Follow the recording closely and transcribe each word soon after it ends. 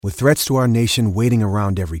With threats to our nation waiting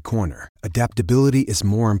around every corner, adaptability is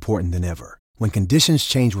more important than ever. When conditions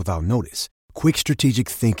change without notice, quick strategic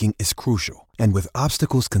thinking is crucial. And with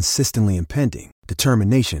obstacles consistently impending,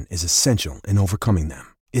 determination is essential in overcoming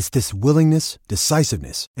them. It's this willingness,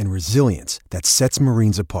 decisiveness, and resilience that sets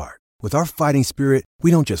Marines apart. With our fighting spirit, we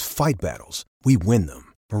don't just fight battles, we win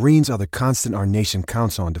them. Marines are the constant our nation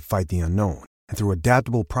counts on to fight the unknown. And through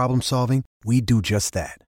adaptable problem solving, we do just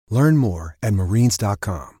that. Learn more at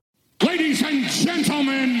marines.com. Ladies and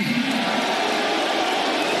gentlemen,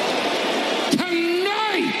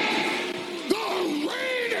 tonight, the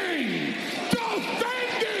reigning,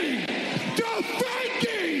 defending,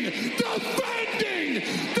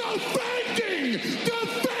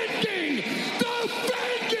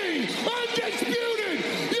 undisputed,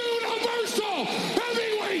 universal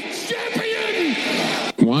heavyweight champion,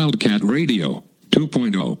 Wildcat Radio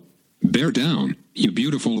 2.0. Bear down, you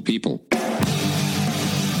beautiful people.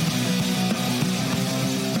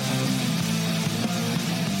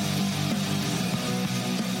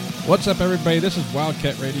 What's up, everybody? This is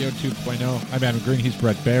Wildcat Radio 2.0. I'm Adam Green. He's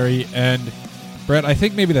Brett Barry. And, Brett, I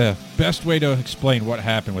think maybe the best way to explain what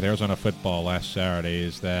happened with Arizona football last Saturday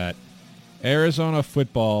is that Arizona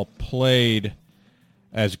football played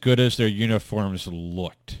as good as their uniforms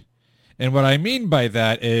looked. And what I mean by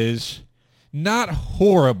that is not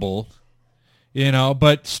horrible,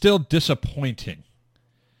 but still disappointing.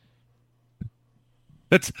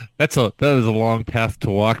 That was a long path to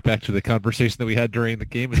walk back to the conversation that we had during the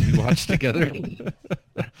game as we watched together. You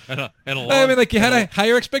had a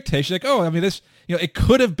higher expectation. This, it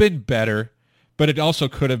could have been better, but it also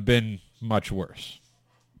could have been much worse.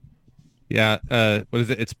 Yeah. What is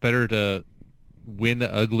it? It's better to win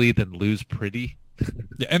ugly than lose pretty.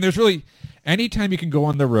 Yeah, and there's really, anytime you can go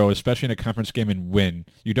on the road, especially in a conference game, and win,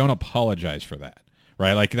 you don't apologize for that,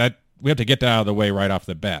 right? Like that. We have to get that out of the way right off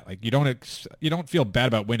the bat. Like you don't feel bad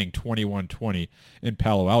about winning 21-20 in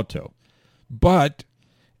Palo Alto. But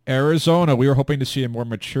Arizona, we were hoping to see a more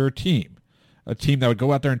mature team, a team that would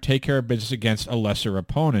go out there and take care of business against a lesser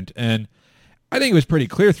opponent. And I think it was pretty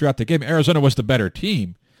clear throughout the game, Arizona was the better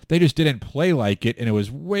team. They just didn't play like it, and it was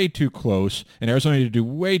way too close, and Arizona needed to do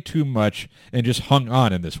way too much and just hung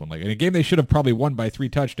on in this one. Like in a game they should have probably won by 3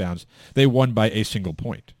 touchdowns, they won by a single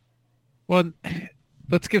point. Well,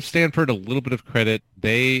 let's give Stanford a little bit of credit.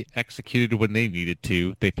 They executed when they needed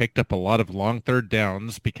to. They picked up a lot of long third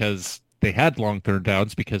downs because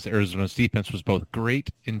Arizona's defense was both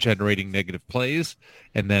great in generating negative plays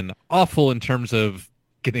and then awful in terms of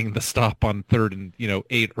getting the stop on 3rd and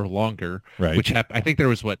 8 or longer. Right. Which I think there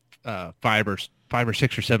was 5 or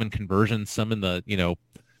 6 or 7 conversions, some in the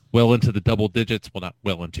well into the double digits. Well, not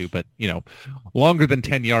well into, but longer than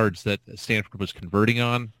 10 yards that Stanford was converting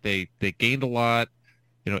on. They gained a lot.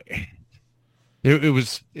 It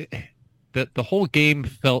was the whole game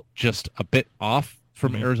felt just a bit off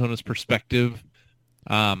from Arizona's perspective.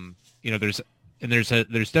 There's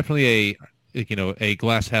definitely a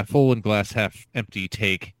glass half full and glass half empty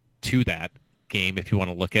take to that game if you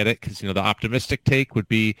want to look at it, because the optimistic take would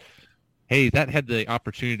be, hey, that had the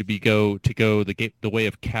opportunity to go the way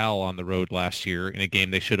of Cal on the road last year in a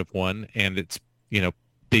game they should have won, and it's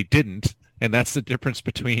they didn't. And that's the difference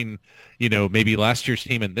between, maybe last year's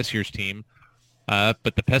team and this year's team.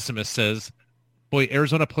 But the pessimist says, boy,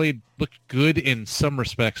 Arizona looked good in some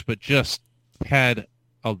respects, but just had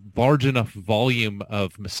a large enough volume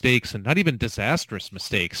of mistakes, and not even disastrous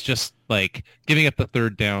mistakes, just like giving up the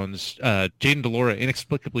third downs. Jaden DeLora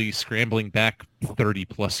inexplicably scrambling back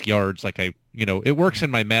 30-plus yards. It works in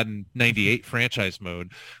my Madden 98 franchise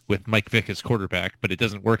mode with Mike Vick as quarterback, but it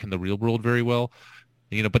doesn't work in the real world very well.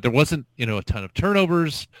 But there wasn't, a ton of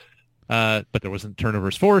turnovers, but there wasn't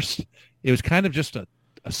turnovers forced. It was kind of just a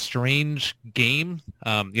strange game,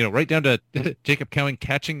 right down to Jacob Cowing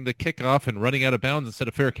catching the kickoff and running out of bounds instead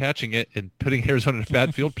of fair catching it and putting Arizona in a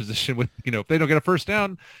bad field position with, if they don't get a first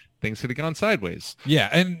down, things could have gone sideways. Yeah,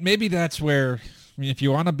 and maybe that's where, if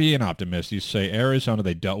you want to be an optimist, you say Arizona,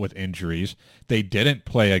 they dealt with injuries. They didn't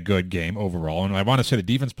play a good game overall. And I want to say the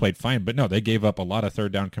defense played fine, but no, they gave up a lot of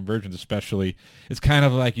third down conversions, especially. It's kind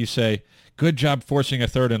of like you say, good job forcing a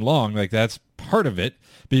 3rd and long. Like that's part of it,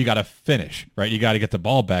 but you got to finish, right? You got to get the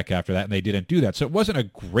ball back after that, and they didn't do that. So it wasn't a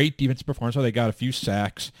great defensive performance. So they got a few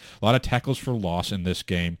sacks, a lot of tackles for loss in this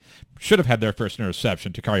game. Should have had their first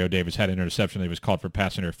interception. Takario Davis had an interception that was called for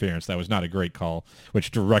pass interference. That was not a great call, which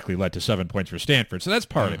directly led to 7 points for Stanford. So that's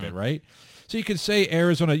part of it, right? So you could say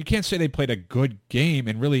Arizona, you can't say they played a good game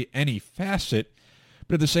in really any facet,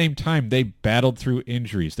 But at the same time, they battled through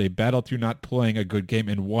injuries. They battled through not playing a good game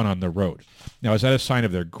and won on the road. Now, is that a sign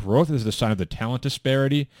of their growth? Is it a sign of the talent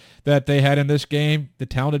disparity that they had in this game? The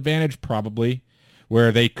talent advantage? Probably,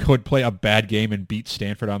 where they could play a bad game and beat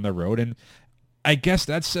Stanford on the road. And I guess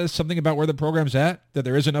that says something about where the program's at, that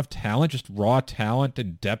there is enough talent, just raw talent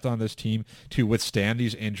and depth on this team to withstand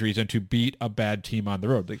these injuries and to beat a bad team on the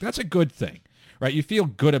road. Like, that's a good thing, right? You feel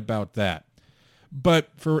good about that. But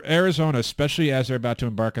for Arizona, especially as they're about to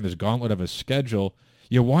embark on this gauntlet of a schedule,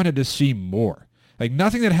 you wanted to see more. Like,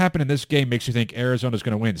 nothing that happened in this game makes you think Arizona's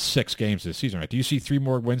going to win 6 games this season, right? Do you see 3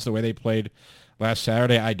 more wins the way they played last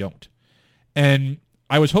Saturday? I don't. And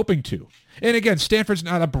I was hoping to. And again, Stanford's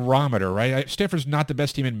not a barometer, right? Stanford's not the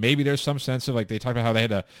best team, and maybe there's some sense of, like, they talked about how they had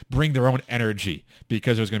to bring their own energy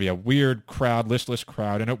because it was going to be a weird crowd, listless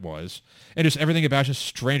crowd, and it was. And just everything about it just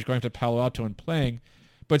strange going to Palo Alto and playing.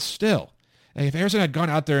 But still, if Arizona had gone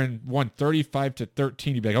out there and won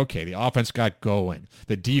 35-13, you'd be like, okay, the offense got going.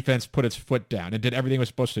 The defense put its foot down and did everything it was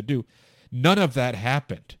supposed to do. None of that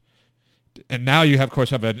happened. And now you, of course,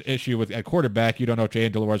 have an issue with at quarterback. You don't know if Jay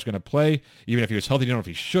Delore is going to play. Even if he was healthy, you don't know if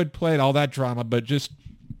he should play and all that drama. But just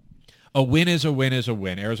a win is a win is a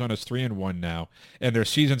win. Arizona's 3-1 now, and their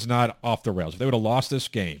season's not off the rails. If they would have lost this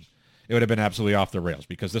game, it would have been absolutely off the rails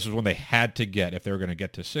because this is one they had to get if they were going to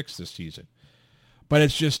get to 6 this season. But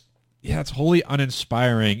it's just, yeah, it's wholly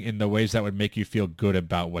uninspiring in the ways that would make you feel good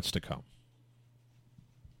about what's to come.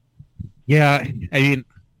 Yeah, I mean,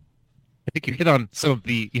 I think you hit on some of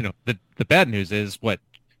the, the bad news is what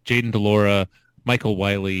Jaden Delora, Michael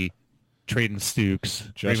Wiley, Traden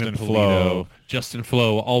Stukes, Justin Justin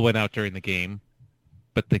Flo all went out during the game.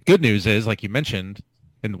 But the good news is, like you mentioned,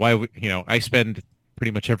 and why I spend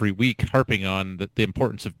pretty much every week harping on the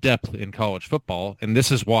importance of depth in college football, and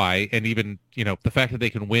this is why. And even the fact that they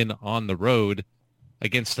can win on the road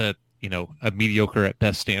against a mediocre at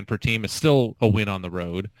best Stanford team is still a win on the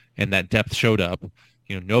road, and that depth showed up.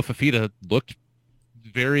 Noah Fafita looked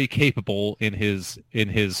very capable in his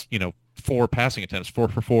 4 passing attempts, 4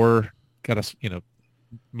 for 4, got us,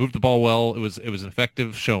 moved the ball well. It was an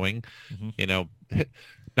effective showing. Mm-hmm.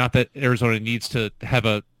 Not that Arizona needs to have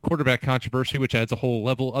a quarterback controversy, which adds a whole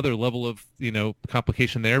other level of,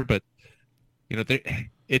 complication there, but I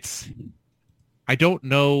don't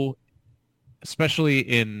know, especially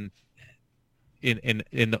in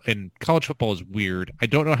college football is weird. I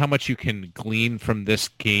don't know how much you can glean from this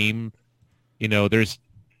game. There's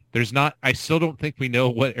not. I still don't think we know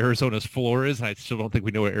what Arizona's floor is. And I still don't think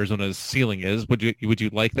we know what Arizona's ceiling is. Would you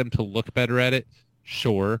like them to look better at it?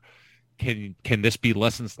 Sure. Can this be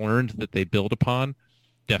lessons learned that they build upon?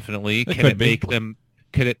 Definitely. Can it make them?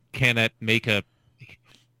 Can it make a?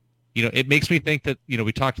 It makes me think that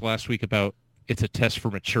we talked last week about it's a test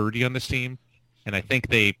for maturity on this team, and I think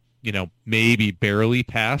they maybe barely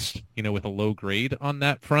passed, with a low grade on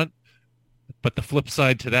that front. But the flip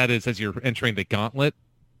side to that is as you're entering the gauntlet,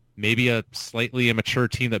 maybe a slightly immature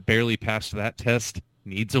team that barely passed that test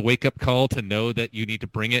needs a wake-up call to know that you need to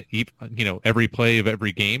bring it, every play of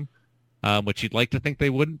every game, which you'd like to think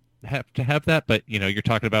they wouldn't have to have that. But, you're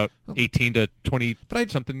talking about 18 to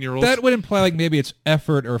 20-something-year-olds. That would imply like maybe it's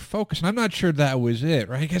effort or focus, and I'm not sure that was it,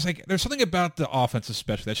 right? Because there's something about the offense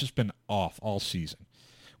especially that's just been off all season.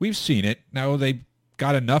 We've seen it. Now they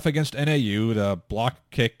got enough against NAU. The block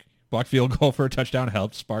field goal for a touchdown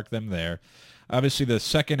helped spark them there. Obviously, the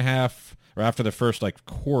second half, or after the first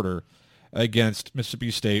quarter against Mississippi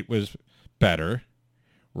State was better,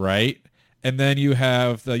 right? And then you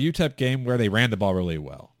have the UTEP game where they ran the ball really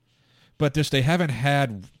well. But they haven't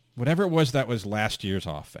had whatever it was that was last year's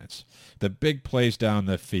offense. The big plays down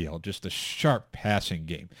the field, just the sharp passing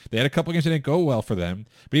game. They had a couple games that didn't go well for them,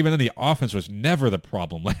 but even then the offense was never the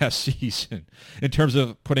problem last season in terms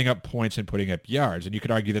of putting up points and putting up yards. And you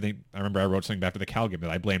could argue that I remember I wrote something back to the Cal game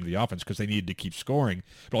that I blamed the offense because they needed to keep scoring,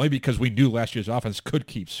 but only because we knew last year's offense could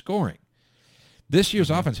keep scoring. This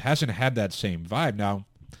year's offense hasn't had that same vibe. Now,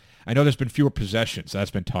 I know there's been fewer possessions.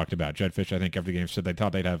 That's been talked about. Jed Fish, I think, every game said they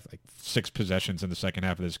thought they'd have 6 possessions in the second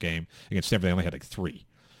half of this game. Against Stanford, they only had 3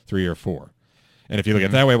 or 4. And if you look at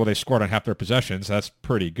it that way, well, they scored on half their possessions. That's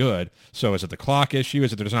pretty good. So is it the clock issue?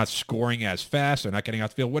 Is it they're just not scoring as fast? They're not getting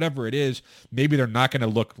out the field? Whatever it is, maybe they're not going to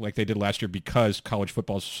look like they did last year because college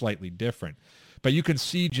football is slightly different. But you can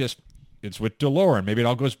see it's with Delore, and maybe it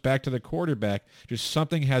all goes back to the quarterback. Just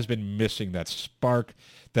something has been missing, that spark,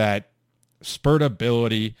 that spurt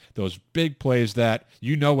ability, those big plays that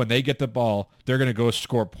when they get the ball, they're going to go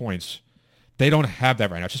score points. They don't have that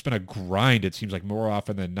right now. It's just been a grind, it seems like, more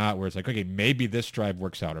often than not, where it's like, okay, maybe this drive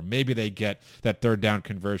works out, or maybe they get that third down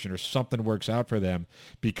conversion, or something works out for them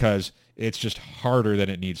because it's just harder than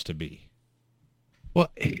it needs to be. Well,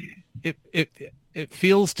 it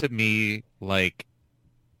feels to me like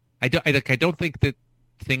I don't think that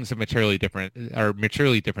things are materially different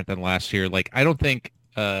than last year. Like I don't think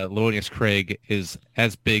Lewonius Craig is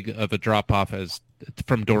as big of a drop off as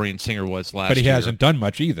from Dorian Singer was last year. But he hasn't done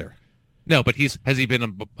much either. No, but has he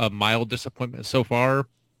been a mild disappointment so far?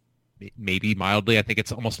 Maybe mildly. I think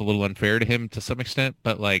it's almost a little unfair to him to some extent,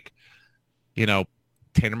 but like, you know,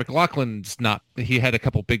 Tanner McLaughlin's not. He had a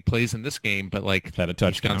couple big plays in this game, but like Had a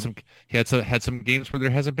touchdown. He had some games where there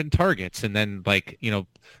hasn't been targets, and then like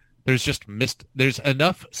there's just There's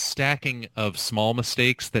enough stacking of small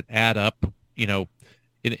mistakes that add up.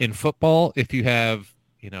 In football, if you have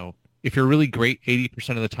if you're really great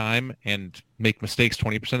 80% of the time and make mistakes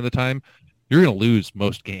 20% of the time, you're going to lose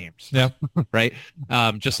most games. Yeah. Right.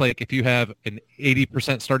 Just like if you have an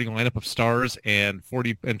 80% starting lineup of stars and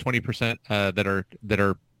 40 and 20% that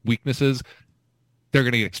are weaknesses, they're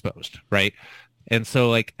going to get exposed. Right. And so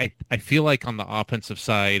like, I feel like on the offensive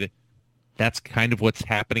side, that's kind of what's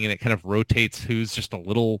happening. And it kind of rotates who's just a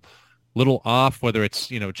little off, whether it's,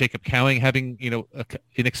 Jacob Cowing having,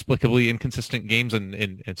 inexplicably inconsistent games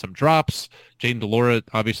and some drops. Jaden DeLora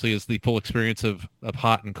obviously is the full experience of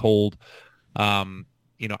hot and cold. I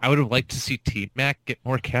would have liked to see T-Mac get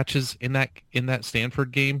more catches in that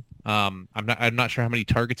Stanford game. I'm not sure how many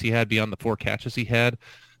targets he had beyond the 4 catches he had.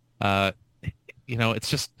 It's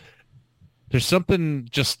just,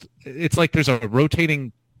 it's like there's a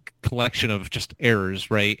rotating collection of just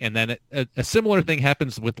errors, right? And then a similar thing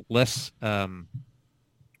happens with less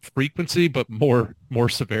frequency, but more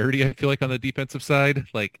severity, I feel like, on the defensive side.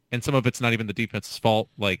 Like, and some of it's not even the defense's fault.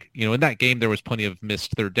 Like, in that game there was plenty of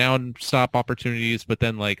missed third down stop opportunities, but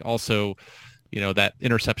then like also, that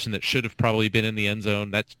interception that should have probably been in the end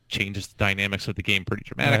zone, that changes the dynamics of the game pretty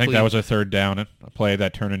dramatically. I think that was a third down, a play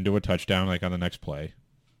that turned into a touchdown, like on the next play.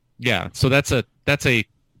 Yeah, so that's a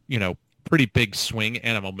pretty big swing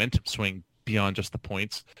and a momentum swing beyond just the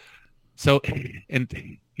points. So, and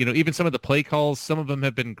even some of the play calls, some of them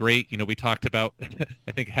have been great. We talked about,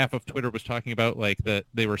 I think half of Twitter was talking about like that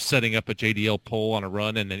they were setting up a JDL pull on a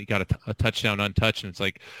run and then he got a touchdown untouched. And it's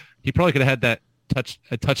like, he probably could have had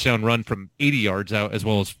a touchdown run from 80 yards out as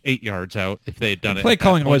well as 8 yards out if they had done it. Play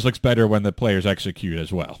calling always looks better when the players execute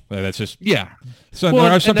as well. That's just yeah. So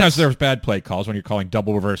sometimes there's bad play calls when you're calling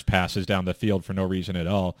double reverse passes down the field for no reason at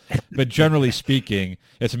all. But generally speaking,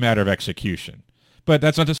 it's a matter of execution. But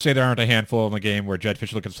that's not to say there aren't a handful in the game where Jed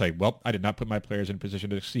Fisher can say, well, I did not put my players in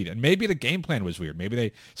position to succeed. And maybe the game plan was weird. Maybe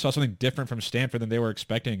they saw something different from Stanford than they were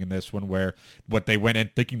expecting in this one, where what they went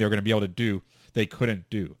in thinking they were going to be able to do, they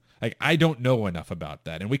couldn't do. Like, I don't know enough about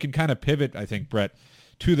that. And we can kind of pivot, I think, Brett,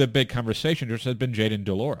 to the big conversation, which has been Jaden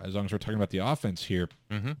DeLora, as long as we're talking about the offense here,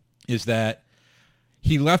 is that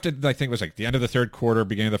he left it, I think it was like the end of the third quarter,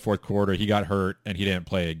 beginning of the fourth quarter. He got hurt, and he didn't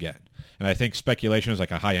play again. And I think speculation is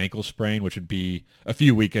like a high ankle sprain, which would be a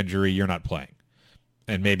few-week injury. You're not playing.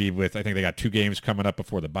 And maybe I think they got 2 games coming up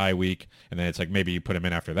before the bye week, and then it's like maybe you put him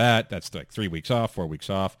in after that. That's like 3 weeks off, 4 weeks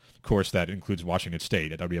off. Of course, that includes Washington State.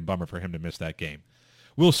 That would be a bummer for him to miss that game.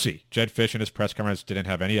 We'll see. Jed Fish in his press conference didn't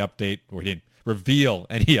have any update, or he didn't reveal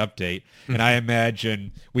any update. And I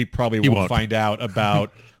imagine we probably won't find out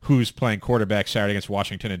about who's playing quarterback Saturday against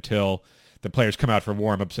Washington until the players come out for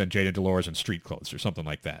warm-ups and Jaden DeLore's in street clothes or something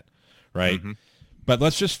like that, right? But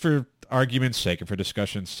let's just, for argument's sake and for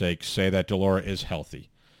discussion's sake, say that DeLore is healthy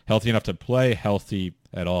enough to play, healthy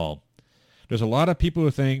at all. There's a lot of people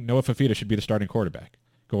who think Noah Fafita should be the starting quarterback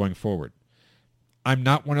going forward. I'm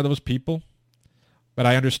not one of those people. But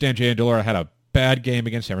I understand Jaden DeLora had a bad game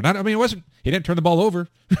against Stanford. He didn't turn the ball over.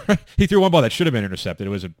 He threw one ball that should have been intercepted. It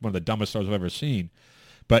was one of the dumbest throws I've ever seen.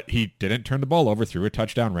 But he didn't turn the ball over, threw a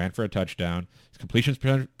touchdown, ran for a touchdown. His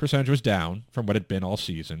completion percentage was down from what it had been all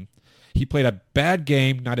season. He played a bad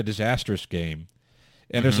game, not a disastrous game.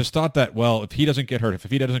 And there's this thought that, well, if he doesn't get hurt, if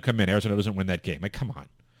he doesn't come in, Arizona doesn't win that game. Like, come on.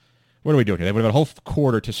 What are we doing here? They would have had a whole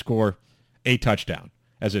quarter to score a touchdown,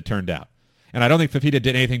 as it turned out. And I don't think Fafita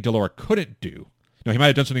did anything DeLora couldn't do. No, he might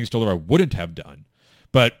have done some things DeLora wouldn't have done,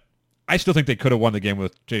 but I still think they could have won the game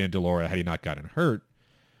with Jaden DeLora had he not gotten hurt.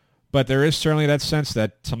 But there is certainly that sense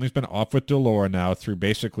that something's been off with DeLora now through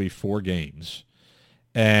basically 4 games.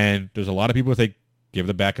 And there's a lot of people who think give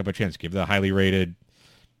the backup a chance, give the highly rated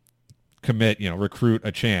commit, recruit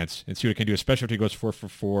a chance and see what he can do, especially if he goes 4 for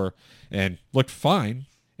 4 and looked fine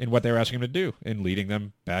in what they were asking him to do and leading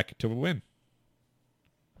them back to a win.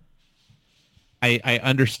 I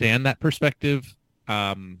understand that perspective.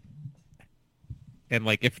 And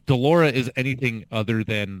like if DeLora is anything other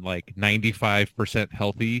than like 95%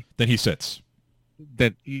 healthy, then he sits.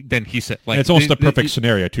 Then he sits. Like and it's almost a perfect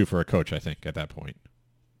scenario too for a coach, I think, at that point.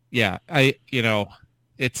 yeah,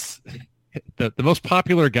 it's the most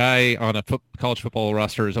popular guy on a college football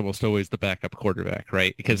roster is almost always the backup quarterback,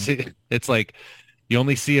 right? Because it's like you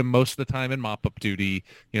only see him most of the time in mop-up duty.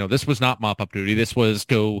 This was not mop-up duty. This was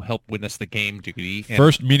go help win us the game duty.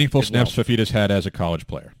 First meaningful snaps Fafita's had as a college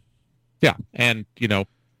player. Yeah, and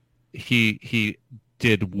he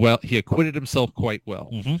did well. He acquitted himself quite well.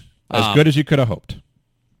 Mm-hmm. As good as you could have hoped.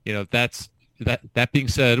 That being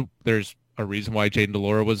said, there's a reason why Jaden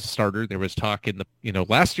DeLora was a starter. There was talk in the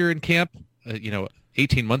last year in camp,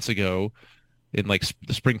 18 months ago in like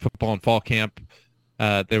the spring football and fall camp,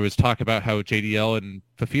 there was talk about how JDL and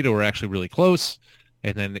Fafita were actually really close,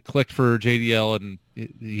 and then it clicked for JDL, and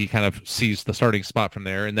he kind of seized the starting spot from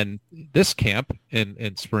there. And then this camp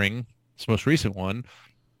in spring, this most recent one,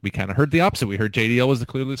 we kind of heard the opposite. We heard JDL was the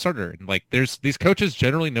clearly starter, and like these coaches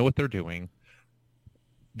generally know what they're doing.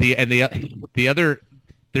 The other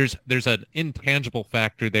there's an intangible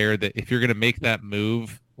factor there that if you're going to make that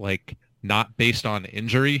move, like not based on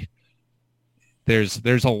injury, there's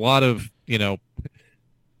a lot of do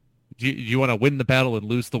you want to win the battle and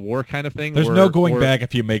lose the war kind of thing. There's no going back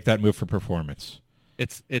if you make that move for performance.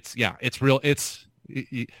 It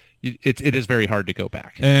is very hard to go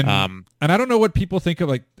back. And I don't know what people think of,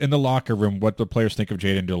 like, in the locker room, what the players think of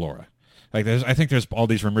Jaden DeLora. Like, I think there's all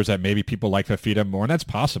these rumors that maybe people like Fafita more, and that's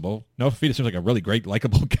possible. No, Fafita seems like a really great,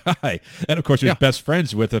 likable guy. And, of course, he's best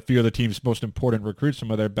friends with a few of the team's most important recruits, some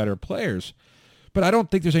of their better players. But I don't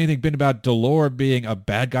think there's anything been about DeLora being a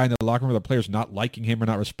bad guy in the locker room, or the players not liking him or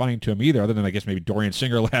not responding to him either, other than, I guess, maybe Dorian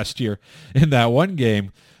Singer last year in that one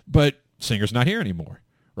game. But Singer's not here anymore.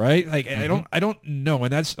 Right? Like, I don't know.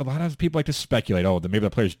 And that's a lot of people like to speculate, maybe the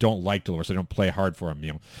players don't like DeLora, so they don't play hard for him.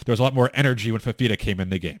 There was a lot more energy when Fafita came in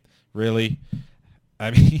the game. Really?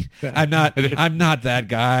 I mean, I'm not that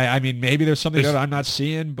guy. I mean, maybe there's something that I'm not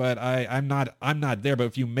seeing, but I'm not there. But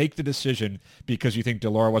if you make the decision because you think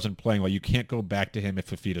DeLora wasn't playing well, you can't go back to him if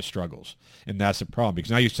Fafita struggles. And that's the problem, because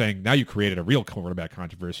now you created a real quarterback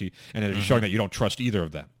controversy, and it's showing that you don't trust either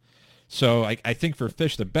of them. So I think for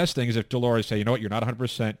Fish, the best thing is if DeLora say, you know what, you're not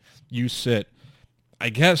 100%, you sit. I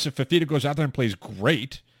guess if Fafita goes out there and plays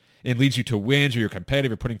great and leads you to wins, or you're competitive,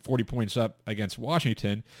 you're putting 40 points up against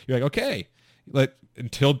Washington, you're like, okay,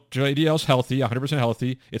 until JDL's healthy, 100%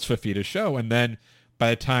 healthy, it's Fafita's show. And then by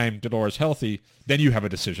the time DeLora's healthy, then you have a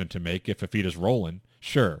decision to make. If Fafita's rolling,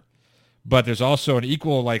 sure. But there's also an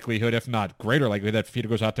equal likelihood, if not greater likelihood, that Fafita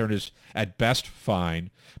goes out there and is at best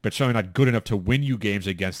fine, but certainly not good enough to win you games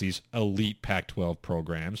against these elite Pac-12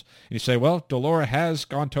 programs. And you say, well, DeLora has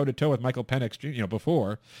gone toe-to-toe with Michael Penix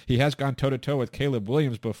before. He has gone toe-to-toe with Caleb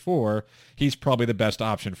Williams before. He's probably the best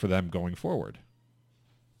option for them going forward.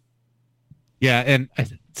 Yeah, and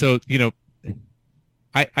so,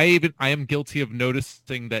 I am guilty of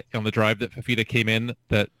noticing that on the drive that Fafita came in,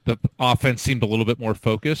 that the offense seemed a little bit more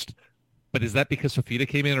focused. But is that because Fafita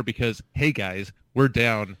came in, or because, hey, guys, we're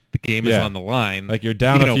down, the game is on the line? Like, you're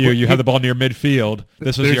down a few, you have the ball near midfield,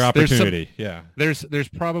 this is your opportunity. There's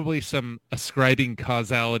probably some ascribing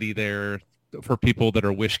causality there for people that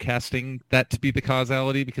are wish casting that to be the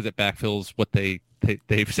causality, because it backfills what they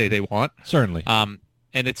say they want. Certainly.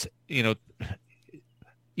 And it's,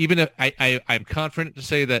 even if I'm confident to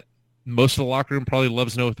say that most of the locker room probably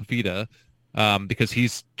loves Noah Fafita, because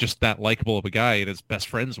he's just that likable of a guy and is best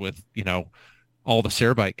friends with, all the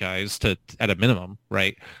Cerebite guys at a minimum,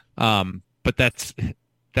 right? But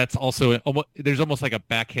that's also there's almost like a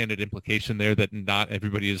backhanded implication there that not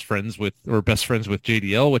everybody is friends with or best friends with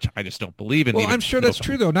JDL, which I just don't believe in. Well, I'm sure that's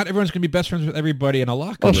true, though. Not everyone's going to be best friends with everybody in a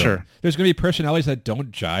locker room. Sure. There's going to be personalities that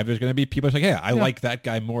don't jive. There's going to be people that's like, hey, I like that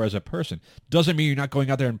guy more as a person. Doesn't mean you're not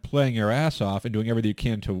going out there and playing your ass off and doing everything you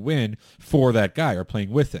can to win for that guy or playing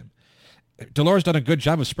with him. DeLora's done a good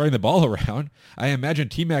job of spreading the ball around. I imagine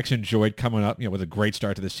T-Max enjoyed coming up, with a great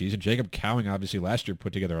start to the season. Jacob Cowing, obviously, last year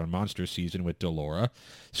put together a monster season with DeLora.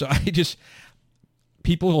 So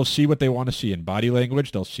people will see what they want to see in body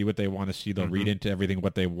language. They'll see what they want to see. They'll read into everything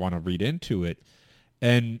what they want to read into it.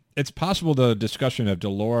 And it's possible the discussion of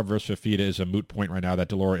DeLora versus Fafita is a moot point right now, that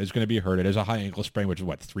DeLora is going to be hurt. It is a high ankle sprain, which is,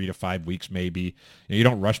 3 to 5 weeks maybe. You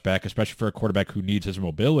don't rush back, especially for a quarterback who needs his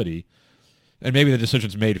mobility. And maybe the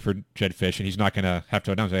decision's made for Jed Fish, and he's not going to have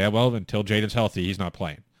to announce, until Jaden's healthy, he's not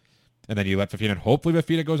playing. And then you let Fafita, and hopefully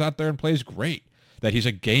Fafita goes out there and plays great. That he's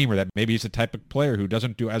a gamer, that maybe he's the type of player who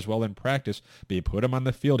doesn't do as well in practice, but you put him on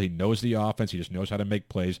the field, he knows the offense, he just knows how to make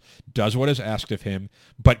plays, does what is asked of him,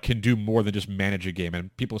 but can do more than just manage a game.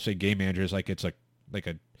 And people say game managers like it's like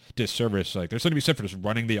a disservice. Like, there's something to be said for just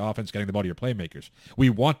running the offense, getting the ball to your playmakers.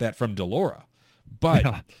 We want that from DeLora. But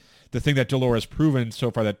the thing that Delora has proven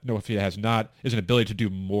so far that Noah Fifita has not is an ability to do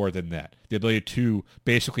more than that. The ability to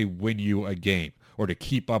basically win you a game or to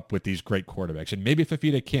keep up with these great quarterbacks. And maybe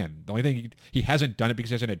Fifita can. The only thing, he hasn't done it because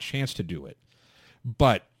he hasn't had a chance to do it.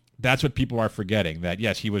 But that's what people are forgetting, that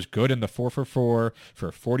yes, he was good in the 4-for-4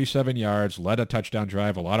 for 47 yards, led a touchdown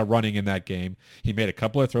drive, a lot of running in that game. He made a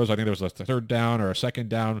couple of throws. I think there was a third down or a second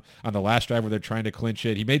down on the last drive where they're trying to clinch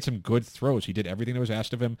it. He made some good throws. He did everything that was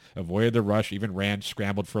asked of him, avoided the rush, even ran,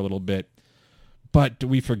 scrambled for a little bit. But do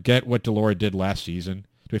we forget what Delora did last season?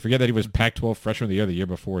 Do we forget that he was Pac-12 freshman of the year the year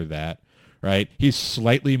before that? Right? He's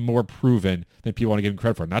slightly more proven than people want to give him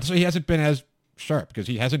credit for. Not to say he hasn't been as sharp, because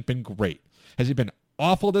he hasn't been great. Has he been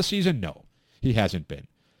awful this season? No, he hasn't been.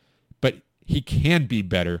 But he can be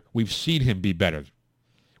better. We've seen him be better.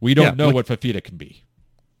 We don't know what Fifita can be.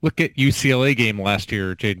 Look at UCLA game last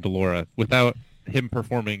year, Jaden Delora, without him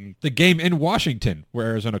performing. The game in Washington where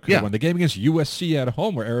Arizona could have won. The game against USC at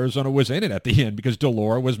home where Arizona was in it at the end because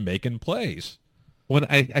Delora was making plays. When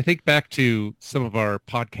I think back to some of our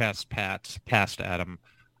podcast past, Adam,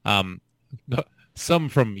 some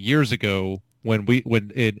from years ago when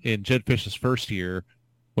in Jed Fish's first year,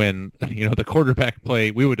 when the quarterback play,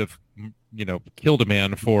 we would have killed a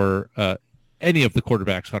man for any of the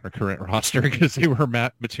quarterbacks on our current roster because they were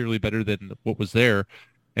materially better than what was there.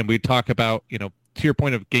 And we talk about to your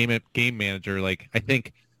point of game manager, like I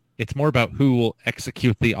think it's more about who will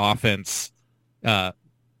execute the offense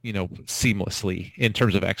seamlessly in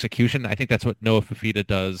terms of execution. I think that's what Noah Fifita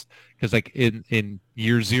does, because like in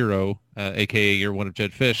year zero, aka year one of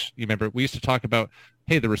Jed Fish, you remember we used to talk about,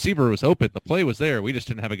 hey, the receiver was open, the play was there, we just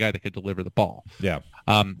didn't have a guy that could deliver the ball. Yeah.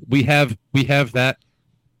 We have that,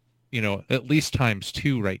 at least times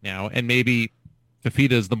two right now, and maybe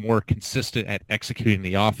Fifita is the more consistent at executing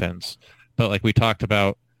the offense. But like we talked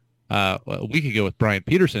about a week ago with Brian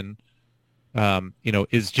Peterson,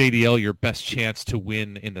 is JDL your best chance to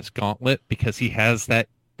win in this gauntlet because he has that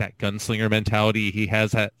gunslinger mentality. He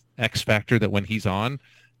has that X factor that when he's on,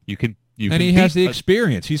 you can has the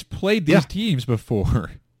experience. He's played these teams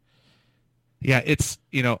before. Yeah, it's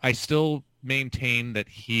I still maintain that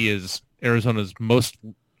he is Arizona's most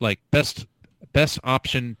best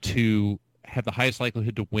option to have the highest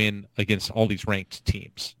likelihood to win against all these ranked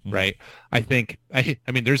teams, right? I think I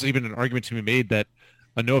mean there's even an argument to be made that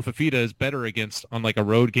Noah Fifita is better on like a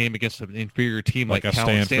road game against an inferior team like a Cal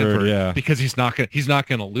Stanford, yeah, because he's not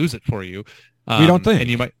gonna lose it for you. We don't think, and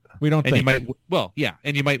you might. We don't think. You might,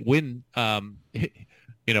 and you might win,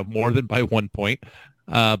 more than by 1 point.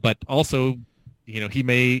 But also, he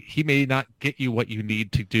may not get you what you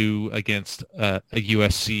need to do against a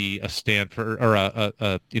USC, a Stanford, or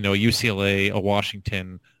a UCLA, a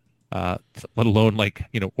Washington. Let alone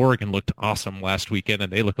Oregon looked awesome last weekend,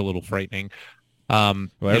 and they look a little frightening. Arizona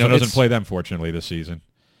doesn't play them, fortunately, this season.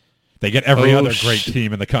 They get every other great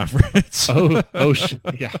team in the conference.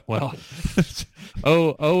 Yeah. Well,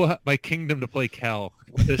 my kingdom to play Cal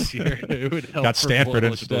this year. It would help. Got Stanford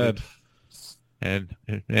instead. And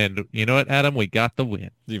you know what, Adam? We got the win.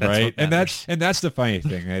 Right. And that's the funny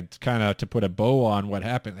thing. It's kind of to put a bow on what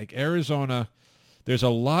happened. Like Arizona, there's a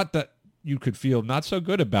lot that you could feel not so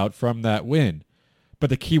good about from that win, but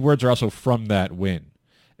the key words are also from that win.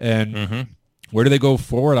 And where do they go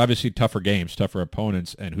forward? Obviously, tougher games, tougher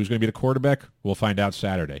opponents. And who's going to be the quarterback? We'll find out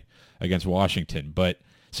Saturday against Washington. But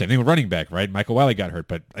same thing with running back, right? Michael Wiley got hurt,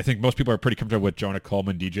 but I think most people are pretty comfortable with Jonah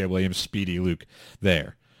Coleman, DJ Williams, Speedy Luke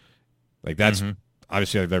there. Like that's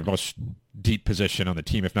obviously their most deep position on the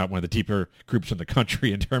team, if not one of the deeper groups in the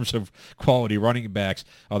country in terms of quality running backs.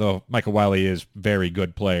 Although Michael Wiley is a very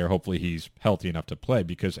good player. Hopefully he's healthy enough to play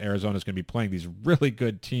because Arizona's going to be playing these really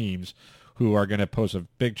good teams who are going to pose a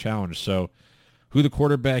big challenge. So who the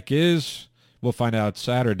quarterback is, we'll find out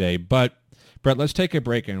Saturday. But, Brett, let's take a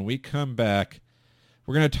break, and when we come back,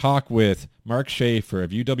 we're going to talk with Mark Schaefer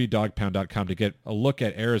of UWDogpound.com to get a look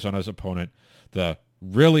at Arizona's opponent, the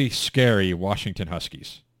really scary Washington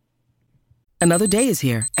Huskies. Another day is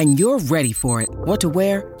here, and you're ready for it. What to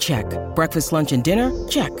wear? Check. Breakfast, lunch, and dinner?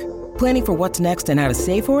 Check. Planning for what's next and how to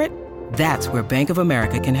save for it? That's where Bank of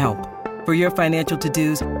America can help. For your financial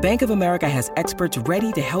to-dos, Bank of America has experts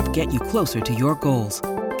ready to help get you closer to your goals.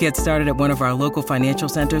 Get started at one of our local financial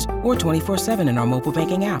centers or 24/7 in our mobile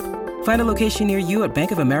banking app. Find a location near you at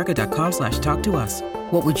bankofamerica.com/talktous.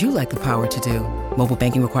 What would you like the power to do? Mobile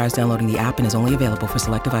banking requires downloading the app and is only available for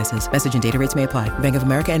select devices. Message and data rates may apply. Bank of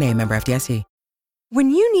America NA, member FDIC. When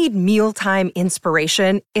you need mealtime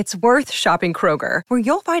inspiration, it's worth shopping Kroger, where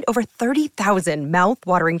you'll find over 30,000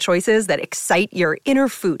 mouth-watering choices that excite your inner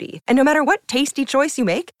foodie. And no matter what tasty choice you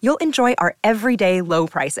make, you'll enjoy our everyday low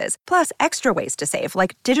prices, plus extra ways to save,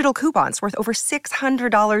 like digital coupons worth over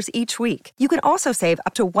 $600 each week. You can also save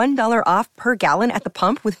up to $1 off per gallon at the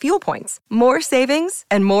pump with fuel points. More savings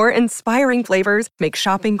and more inspiring flavors make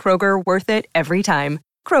shopping Kroger worth it every time.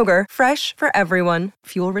 Kroger, fresh for everyone.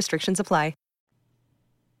 Fuel restrictions apply.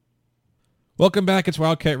 Welcome back. It's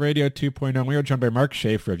Wildcat Radio 2.0. We are joined by Mark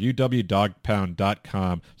Schaefer of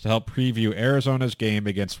UWDogpound.com to help preview Arizona's game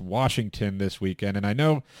against Washington this weekend. And I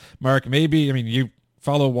know, Mark, you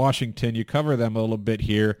follow Washington, you cover them a little bit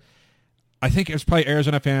here. I think it's probably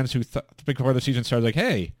Arizona fans who before the season started like,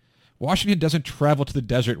 hey, Washington doesn't travel to the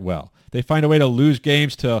desert well. They find a way to lose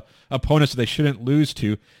games to opponents that they shouldn't lose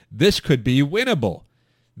to. This could be winnable.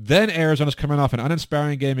 Then Arizona's coming off an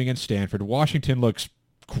uninspiring game against Stanford. Washington looks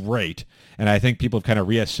great, and I think people have kind of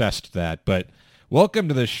reassessed that. But welcome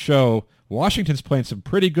to the show. Washington's playing some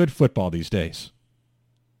pretty good football these days.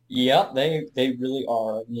 Yeah, they really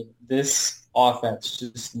are. I mean, this offense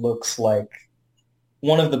just looks like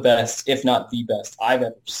one of the best, if not the best, I've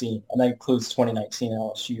ever seen, and that includes 2019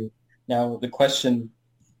 LSU. Now, the question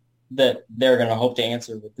that they're going to hope to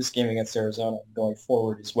answer with this game against Arizona going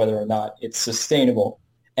forward is whether or not it's sustainable.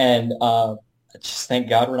 And just thank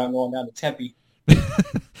God we're not going down to Tempe.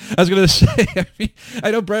 I was going to say,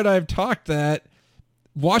 I know Brett and I have talked that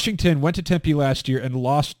Washington went to Tempe last year and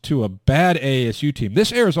lost to a bad ASU team.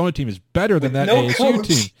 This Arizona team is better than that ASU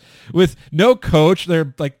team. With no coach,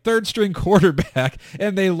 they're like third-string quarterback,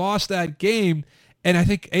 and they lost that game. And I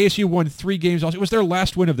think ASU won 3 games. It was their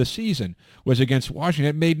last win of the season was against Washington.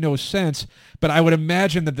 It made no sense, but I would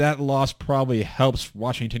imagine that loss probably helps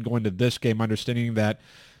Washington go into this game, understanding that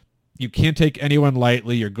you can't take anyone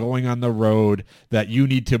lightly. You're going on the road, that you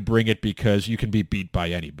need to bring it because you can be beat by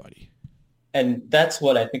anybody. And that's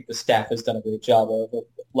what I think the staff has done a great job of.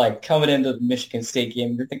 Like coming into the Michigan State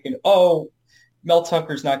game, you're thinking, oh, Mel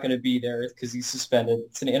Tucker's not going to be there because he's suspended.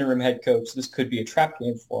 It's an interim head coach. This could be a trap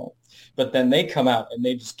game for him. But then they come out and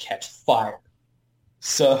they just catch fire.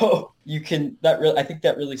 So I think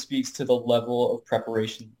that really speaks to the level of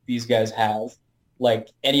preparation these guys have. Like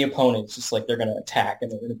any opponent, it's just like they're going to attack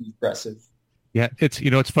and they're going to be aggressive. Yeah,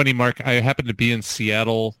 it's funny, Mark. I happened to be in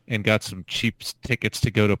Seattle and got some cheap tickets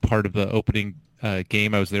to go to part of the opening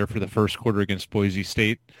game. I was there for the first quarter against Boise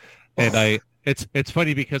State, and it's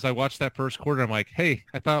funny because I watched that first quarter. I'm like, hey,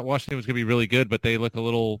 I thought Washington was going to be really good, but they look a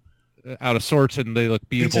little out of sorts and they look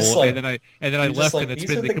beatable. Like, and then I left, and it's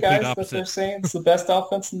been the complete opposite. That they're saying it's the best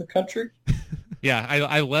offense in the country. Yeah,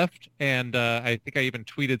 I left, and I think I even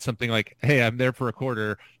tweeted something like, hey, I'm there for a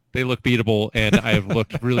quarter. They look beatable, and I've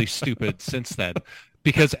looked really stupid since then.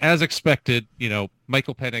 Because as expected,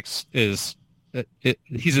 Michael Penix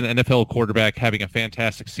he's an NFL quarterback having a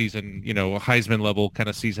fantastic season, a Heisman-level kind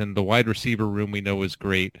of season. The wide receiver room we know is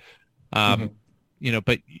great. But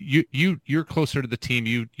you're closer to the team.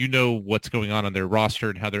 You know what's going on their roster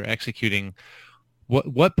and how they're executing.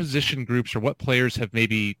 What position groups or what players have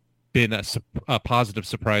maybe been a positive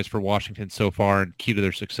surprise for Washington so far and key to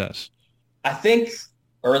their success? I think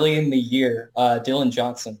early in the year, Dylan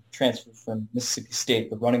Johnson transferred from Mississippi State,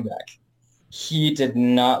 the running back. He did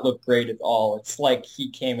not look great at all. It's like he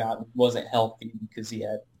came out and wasn't healthy because he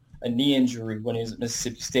had a knee injury when he was at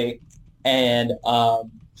Mississippi State. And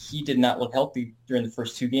he did not look healthy during the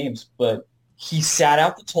first 2 games. But he sat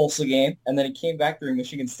out the Tulsa game, and then he came back during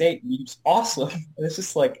Michigan State, and he was awesome. And it's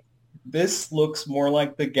just like, this looks more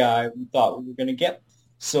like the guy we thought we were going to get.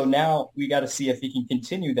 So now we got to see if he can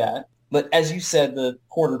continue that. But as you said, the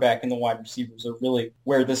quarterback and the wide receivers are really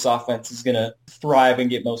where this offense is going to thrive and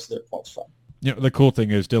get most of their points from. The cool thing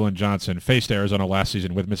is Dylan Johnson faced Arizona last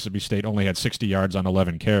season with Mississippi State, only had 60 yards on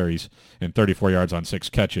 11 carries and 34 yards on 6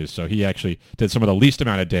 catches. So he actually did some of the least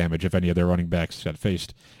amount of damage, if any of their running backs had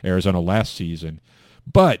faced Arizona last season.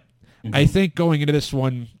 But I think going into this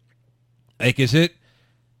one, like, is it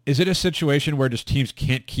a situation where just teams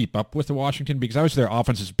can't keep up with Washington? Because obviously their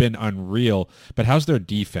offense has been unreal, but how's their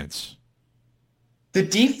defense? The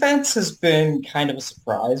defense has been kind of a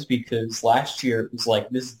surprise because last year it was like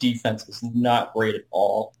this defense is not great at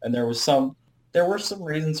all, and there were some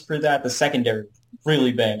reasons for that. The secondary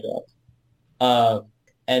really banged up,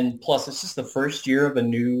 and plus it's just the first year of a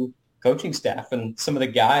new coaching staff, and some of the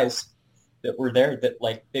guys that were there that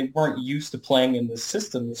like they weren't used to playing in the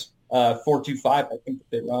system, this 4-2-5 I think that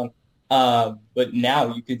they run, but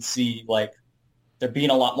now you could see like they're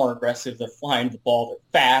being a lot more aggressive. They're flying the ball.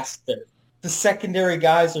 They're fast. The secondary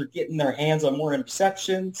guys are getting their hands on more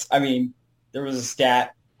interceptions. I mean, there was a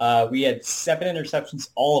stat We had 7 interceptions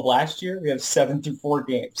all of last year. We have 7 through 4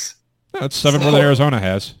 games. That's 7 more than Arizona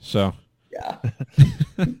has. So yeah,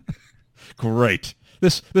 great.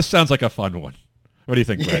 This sounds like a fun one. What do you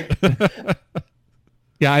think, Brett?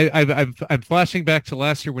 Yeah, I'm flashing back to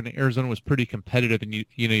last year when Arizona was pretty competitive, and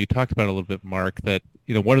you talked about it a little bit, Mark, that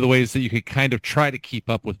one of the ways that you could kind of try to keep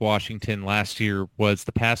up with Washington last year was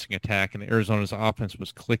the passing attack, and Arizona's offense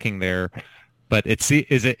was clicking there. But is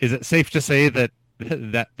it safe to say that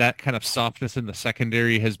that kind of softness in the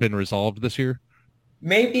secondary has been resolved this year?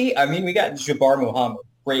 Maybe. I mean, we got Jabbar Muhammad,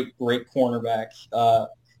 great cornerback.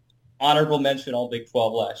 Honorable mention all Big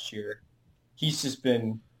 12 last year. He's just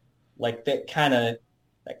been like that kind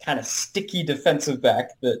of sticky defensive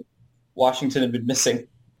back that Washington had been missing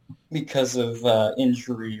because of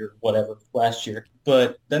injury or whatever last year.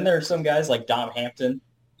 But then there are some guys like Dom Hampton,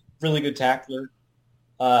 really good tackler.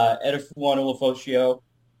 Edifuano Lafocio,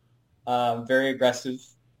 very aggressive.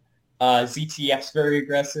 ZTF's very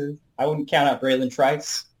aggressive. I wouldn't count out Braylon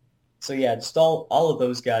Trice. So yeah, just all of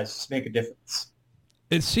those guys just make a difference.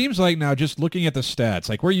 It seems like now, just looking at the stats,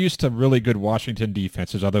 like we're used to really good Washington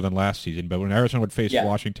defenses other than last season, but when Arizona would face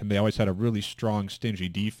Washington, they always had a really strong, stingy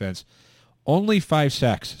defense. Only 5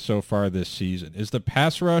 sacks so far this season. Is the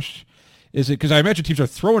pass rush, is it, because I imagine teams are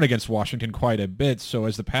throwing against Washington quite a bit, so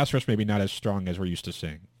is the pass rush maybe not as strong as we're used to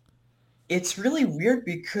seeing? It's really weird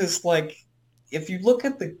because, like, if you look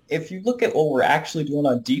at what we're actually doing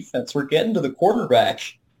on defense, we're getting to the quarterback.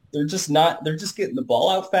 They're just getting the ball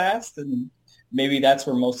out fast, and maybe that's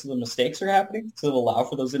where most of the mistakes are happening to allow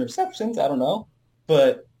for those interceptions. I don't know.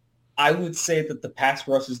 But I would say that the pass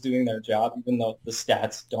rush is doing their job, even though the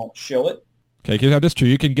stats don't show it. Okay, because that's true.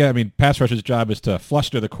 You can get, I mean, pass rush's job is to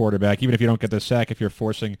fluster the quarterback, even if you don't get the sack, if you're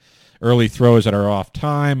forcing early throws that are off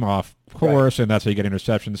time, off course, right, and that's how you get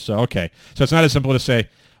interceptions. So, okay. So it's not as simple to say,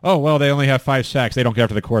 oh, well, they only have 5 sacks. They don't get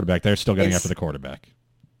after the quarterback. They're still getting after the quarterback.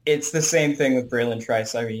 It's the same thing with Braylon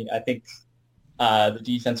Trice. I mean, I think the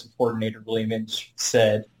defensive coordinator, William Inch,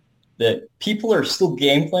 said that people are still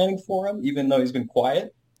game planning for him, even though he's been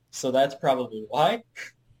quiet. So that's probably why.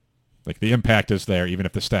 Like the impact is there, even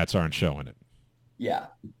if the stats aren't showing it. Yeah.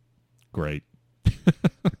 Great.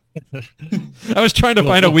 I was trying to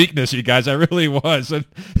find a weakness, you guys. I really was. And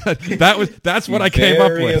that's what I came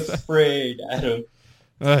up with. Very afraid,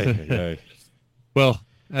 Adam. Well,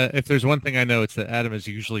 if there's one thing I know, it's that Adam is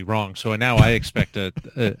usually wrong. So now I expect a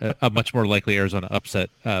much more likely Arizona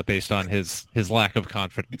upset based on his lack of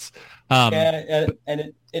confidence. Yeah,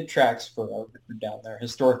 and it tracks for our record down there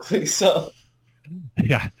historically. So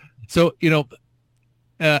yeah. So,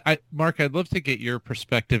 Mark, I'd love to get your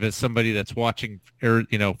perspective as somebody that's watching,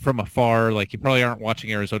 from afar. Like, you probably aren't watching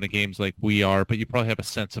Arizona games like we are, but you probably have a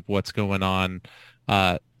sense of what's going on,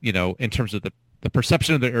 in terms of the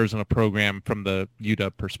perception of the Arizona program from the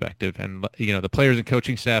UW perspective, and the players and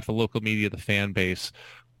coaching staff, the local media, the fan base.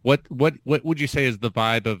 What would you say is the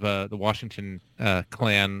vibe of the Washington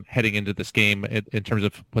clan heading into this game in terms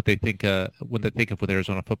of what they think when they think of with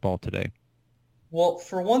Arizona football today? Well,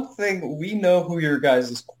 for one thing, we know who your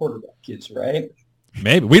guys' quarterback is, right?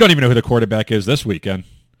 Maybe we don't even know who the quarterback is this weekend.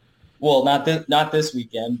 Well, not this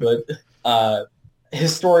weekend, but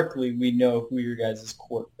historically, we know who your guys'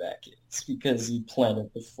 quarterback is because he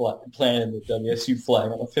planted the WSU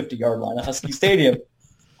flag on the 50-yard line at Husky Stadium.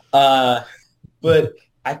 But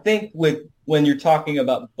I think when you're talking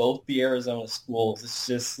about both the Arizona schools, it's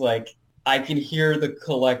just like I can hear the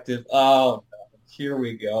collective, oh, no, here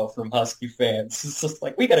we go, from Husky fans. It's just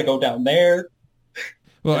like, we got to go down there.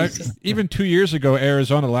 Well, even 2 years ago,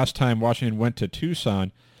 Arizona, last time Washington went to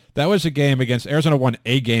Tucson, that was a game against Arizona won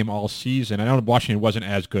a game all season. I know Washington wasn't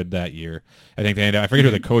as good that year. I think I forget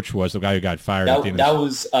who the coach was, the guy who got fired. That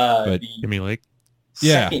was Jimmy Lake.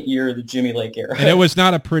 Second year of the Jimmy Lake era. And it was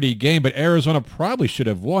not a pretty game, but Arizona probably should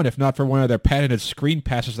have won if not for one of their patented screen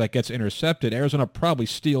passes that gets intercepted. Arizona probably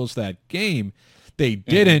steals that game. They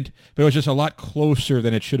didn't, but it was just a lot closer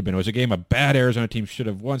than it should have been. It was a game a bad Arizona team should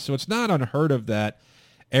have won. So it's not unheard of that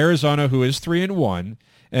Arizona, who is 3-1,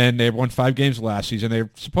 and they've won 5 games last season, they've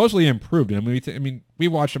supposedly improved. And we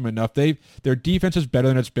watched them enough. Their defense is better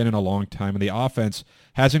than it's been in a long time, and the offense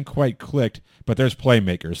hasn't quite clicked, but there's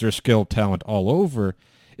playmakers, there's skilled talent all over.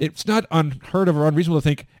 It's not unheard of or unreasonable to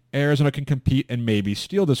think Arizona can compete and maybe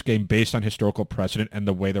steal this game based on historical precedent and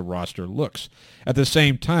the way the roster looks. At the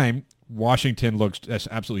same time, Washington looks as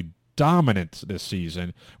absolutely dominant this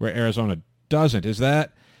season, where Arizona doesn't. Is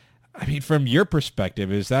that, from your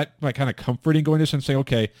perspective, is that like kind of comforting going to this and saying,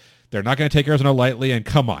 okay, they're not going to take Arizona lightly, and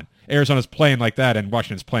come on, Arizona's playing like that and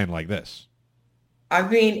Washington's playing like this?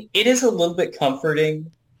 It is a little bit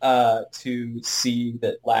comforting to see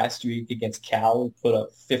that last week against Cal, we put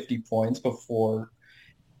up 50 points before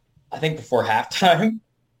halftime.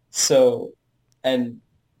 So, and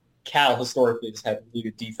Cal historically has had really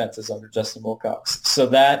good defenses under Justin Wilcox. So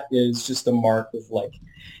that is just a mark of like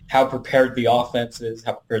how prepared the offense is,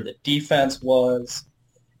 how prepared the defense was.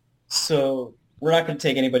 So we're not going to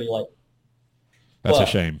take anybody lightly. That's a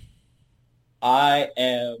shame. I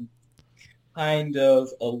am kind of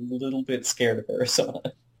a little bit scared of Arizona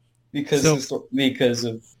because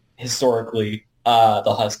of historically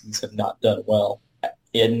the Huskies have not done well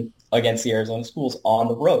against the Arizona schools on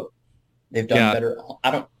the road. They've done better.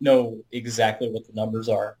 I don't know exactly what the numbers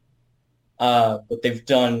are, but they've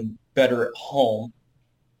done better at home.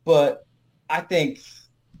 But I think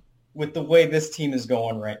with the way this team is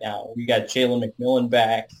going right now, we got Jalen McMillan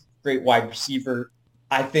back, great wide receiver.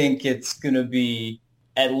 I think it's going to be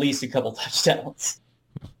at least a couple touchdowns.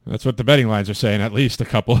 That's what the betting lines are saying, at least a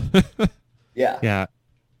couple. Yeah. Yeah.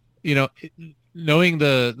 You know, knowing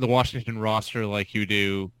the Washington roster like you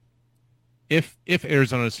do, if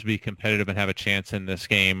Arizona is to be competitive and have a chance in this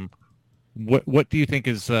game, what do you think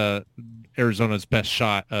is Arizona's best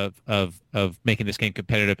shot of making this game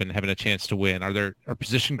competitive and having a chance to win? Are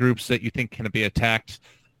position groups that you think can be attacked?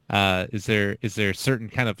 Is there certain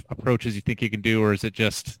kind of approaches you think you can do, or is it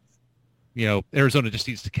just, you know, Arizona just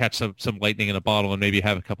needs to catch some lightning in a bottle and maybe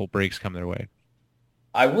have a couple breaks come their way?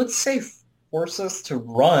 I would say force us to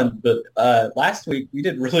run, but last week we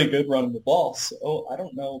did really good running the ball, so I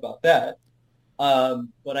don't know about that.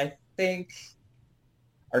 But I think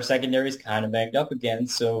our secondary is kind of banged up again,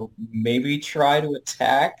 so maybe try to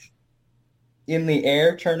attack in the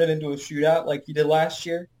air, turn it into a shootout like you did last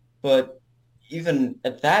year. But even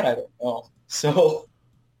at that, I don't know. So,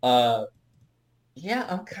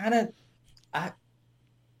 yeah,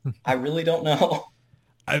 I really don't know.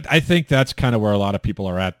 I think that's kind of where a lot of people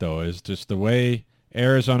are at, though, is just the way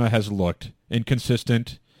Arizona has looked.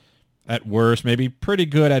 Inconsistent at worst, maybe pretty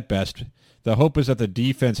good at best. The hope is that the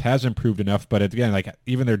defense has improved enough, but again, like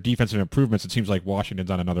even their defensive improvements, it seems like Washington's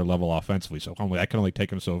on another level offensively. So that can only take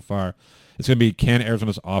them so far. It's going to be, can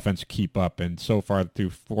Arizona's offense keep up? And so far through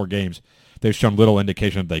 4 games, they've shown little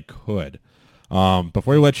indication that they could.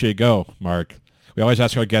 Before we let you go, Mark, we always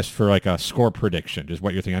ask our guests for like a score prediction, just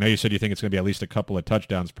what you're thinking. I know you said you think it's going to be at least a couple of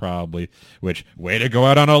touchdowns probably, which way to go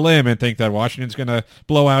out on a limb and think that Washington's going to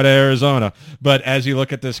blow out Arizona. But as you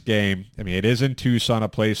look at this game, I mean, it is in Tucson, a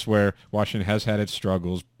place where Washington has had its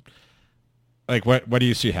struggles. Like, what do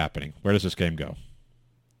you see happening? Where does this game go?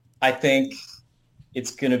 I think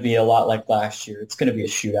it's going to be a lot like last year. It's going to be a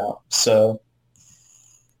shootout. So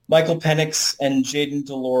Michael Penix and Jaden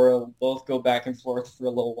DeLora both go back and forth for a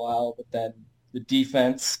little while, but then the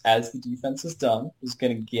defense, as the defense is done, is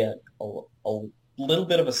going to get a little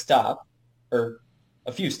bit of a stop, or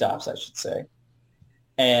a few stops, I should say.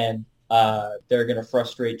 And they're going to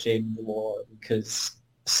frustrate Jaden DeLore because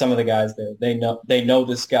some of the guys there, they know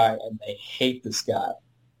this guy and they hate this guy.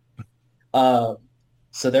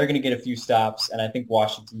 So they're going to get a few stops, and I think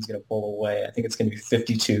Washington's going to pull away. I think it's going to be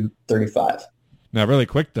 52-35. Now, really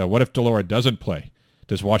quick, though, what if DeLora doesn't play?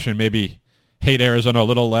 Does Washington maybe hate Arizona a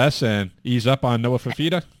little less and ease up on Noah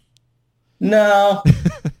Fafita? No,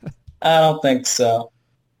 I don't think so.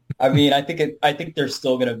 I mean, I think they're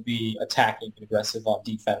still going to be attacking and aggressive on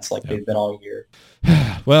defense like they've been all year.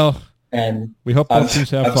 Well, and we hope both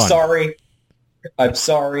teams have fun. I'm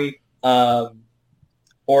sorry.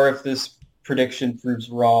 Or if this prediction proves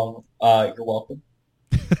wrong, you're welcome.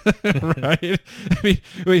 Right? I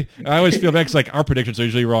mean, I always feel bad 'cause, like, our predictions are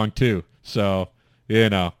usually wrong too. So, you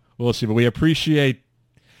know, we'll see. But we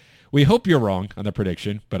hope you're wrong on the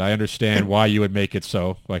prediction, but I understand why you would make it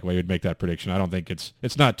so, like why you would make that prediction. I don't think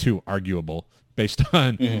it's not too arguable based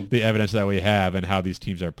on the evidence that we have and how these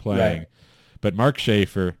teams are playing. Right. But Mark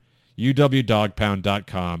Schaefer,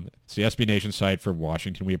 UWDogpound.com. It's the SB Nation site for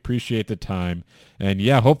Washington. We appreciate the time. And,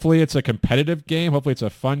 yeah, hopefully it's a competitive game. Hopefully it's a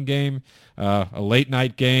fun game, a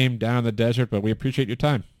late-night game down in the desert. But we appreciate your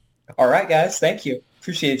time. All right, guys. Thank you.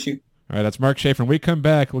 Appreciate you. All right, that's Mark Schaefer. When we come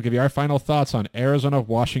back, we'll give you our final thoughts on Arizona,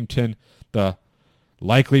 Washington, the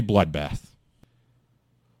likely bloodbath.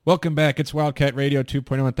 Welcome back. It's Wildcat Radio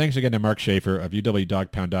 2.0. And thanks again to Mark Schaefer of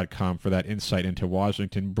UWDogpound.com for that insight into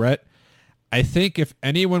Washington. Brett, I think if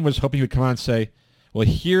anyone was hoping he would come on and say, well,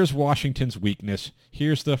 here's Washington's weakness,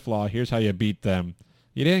 here's the flaw, here's how you beat them,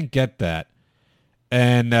 you didn't get that.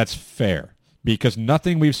 And that's fair, because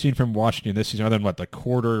nothing we've seen from Washington this season, other than the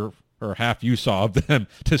quarter or half you saw of them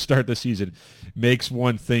to start the season, makes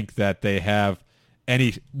one think that they have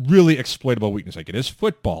any really exploitable weakness. Like, it is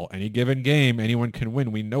football. Any given game, anyone can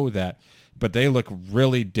win. We know that. But they look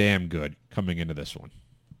really damn good coming into this one.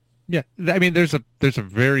 Yeah, I mean, there's a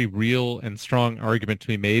very real and strong argument to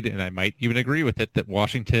be made, and I might even agree with it, that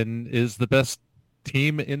Washington is the best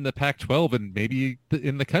team in the Pac-12 and maybe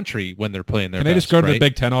in the country when they're playing their Can best. they just go to right? the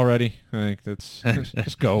Big Ten already? I think that's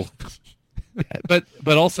just go. But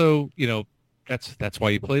also, that's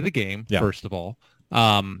why you play the game, first of all.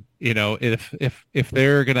 If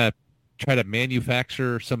they're gonna try to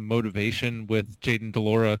manufacture some motivation with Jaden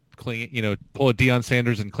DeLora, pull a Deion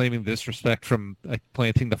Sanders and claiming disrespect from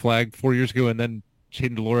planting the flag 4 years ago, and then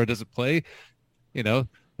Jaden DeLora doesn't play, that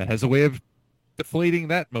has a way of deflating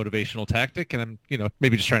that motivational tactic. And I'm,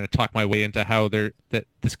 maybe just trying to talk my way into how that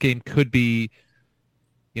this game could be,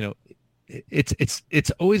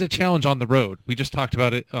 it's always a challenge on the road. We just talked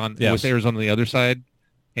about it with Arizona on the other side.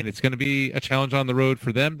 And it's going to be a challenge on the road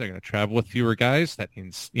for them. They're going to travel with fewer guys. That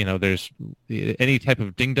means, there's any type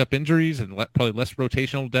of dinged up injuries and probably less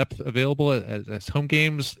rotational depth available as home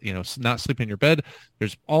games, not sleeping in your bed.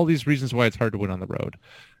 There's all these reasons why it's hard to win on the road.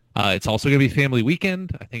 It's also going to be family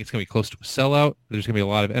weekend. I think it's going to be close to a sellout. There's going to be a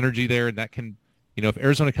lot of energy there. And that can, if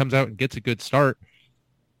Arizona comes out and gets a good start,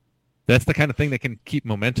 that's the kind of thing that can keep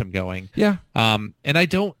momentum going. Yeah. And I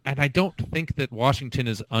don't think that Washington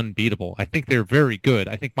is unbeatable. I think they're very good.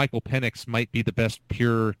 I think Michael Penix might be the best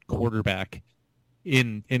pure quarterback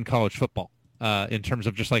in college football, in terms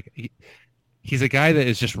of just he's a guy that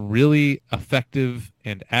is just really effective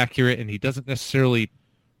and accurate, and he doesn't necessarily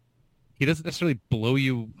blow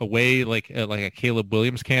you away like a Caleb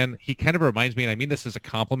Williams can. He kind of reminds me, and I mean this as a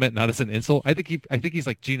compliment, not as an insult. I think he's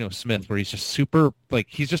like Geno Smith, where he's just super,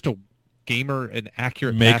 he's just a gamer and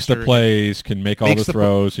accurate makes the plays, can make all the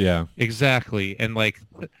throws. Yeah, exactly. And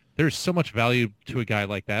there's so much value to a guy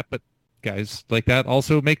like that, but guys like that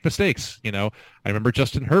also make mistakes. I remember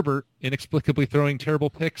Justin Herbert inexplicably throwing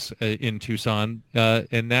terrible picks in Tucson,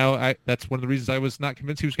 and now that's one of the reasons I was not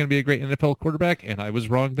convinced he was going to be a great NFL quarterback, and I was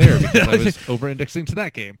wrong there because I was over-indexing to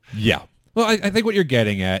that game. Yeah. Well, I think what you're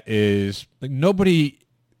getting at is nobody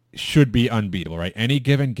should be unbeatable, right? Any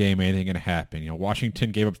given game, anything can happen.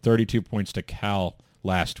 Washington gave up 32 points to Cal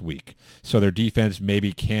last week, so their defense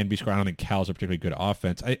maybe can be scored. I don't think Cal's a particularly good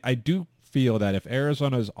offense. I do feel that if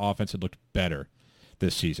Arizona's offense had looked better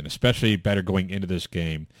this season, especially better going into this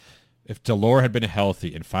game, if DeLore had been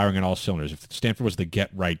healthy and firing on all cylinders, if Stanford was the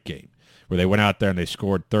get-right game, where they went out there and they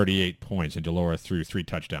scored 38 points and DeLore threw 3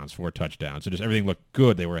 touchdowns, 4 touchdowns, and just everything looked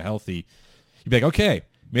good, they were healthy, you'd be like, okay,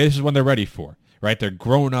 maybe this is when they're ready for. Right, they're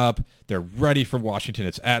grown up. They're ready for Washington.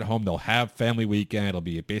 It's at home. They'll have family weekend. It'll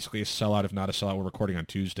be basically a sellout, if not a sellout. We're recording on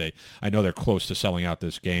Tuesday. I know they're close to selling out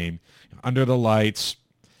this game. Under the lights,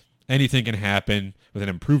 anything can happen. With an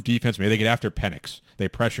improved defense, maybe they get after Penix. They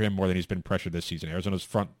pressure him more than he's been pressured this season. Arizona's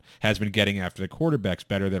front has been getting after the quarterbacks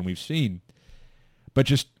better than we've seen. But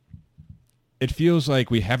just, it feels like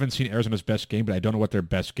we haven't seen Arizona's best game, but I don't know what their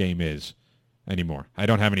best game is anymore. I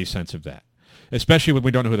don't have any sense of that, especially when we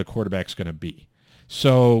don't know who the quarterback's going to be.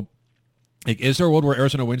 So, is there a world where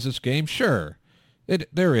Arizona wins this game? Sure.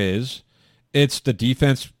 There is. It's the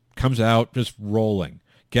defense comes out just rolling,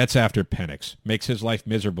 gets after Penix, makes his life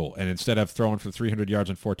miserable, and instead of throwing for 300 yards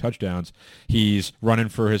and 4 touchdowns, he's running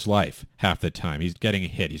for his life half the time. He's getting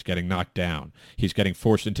hit. He's getting knocked down. He's getting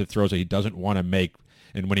forced into throws that he doesn't want to make,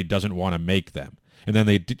 and when he doesn't want to make them. And then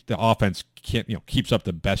the offense keeps up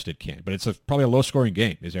the best it can. But it's probably a low-scoring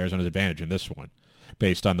game is Arizona's advantage in this one,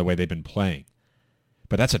 based on the way they've been playing.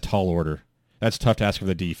 But that's a tall order. That's tough to ask of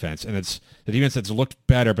the defense. And it's the defense that's looked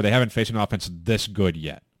better, but they haven't faced an offense this good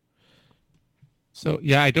yet. So,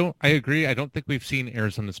 yeah, I agree. I don't think we've seen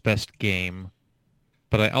Arizona's best game,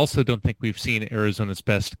 but I also don't think we've seen Arizona's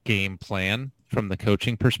best game plan from the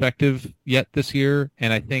coaching perspective yet this year.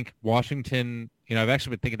 And I think Washington, I've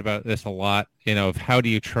actually been thinking about this a lot, of how do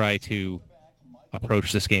you try to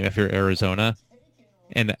approach this game if you're Arizona?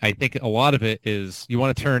 And I think a lot of it is you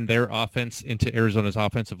want to turn their offense into Arizona's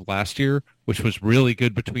offense of last year, which was really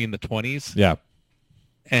good between the 20s. Yeah.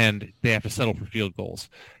 And they have to settle for field goals.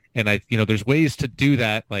 And there's ways to do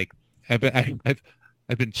that. Like I've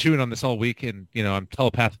been chewing on this all week, and I'm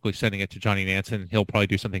telepathically sending it to Johnny Nansen. He'll probably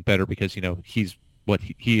do something better because he's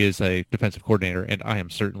he is a defensive coordinator, and I am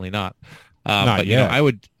certainly not. But yet.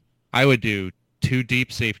 I would do 2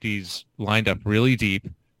 deep safeties lined up really deep.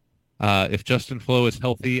 If Justin Flo is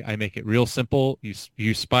healthy, I make it real simple.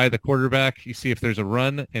 You spy the quarterback, you see if there's a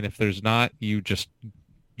run, and if there's not, you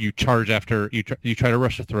charge after you try to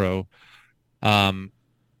rush a throw.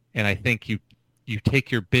 And I think you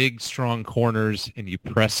take your big, strong corners and you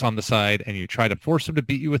press on the side and you try to force them to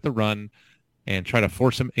beat you with the run and try to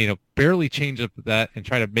force them, barely change up that and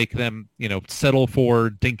try to make them, settle for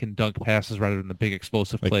dink and dunk passes rather than the big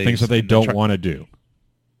explosive plays. Things that they don't want to do.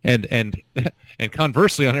 And and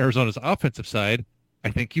conversely, on Arizona's offensive side, I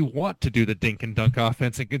think you want to do the dink and dunk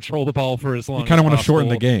offense and control the ball for as long. You kind of want to shorten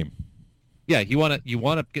the game. Yeah, you want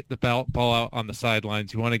to get the ball out on the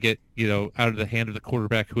sidelines. You want to get out of the hand of the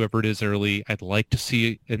quarterback, whoever it is, early. I'd like to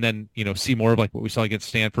see, and then see more of like what we saw against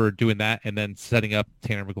Stanford, doing that, and then setting up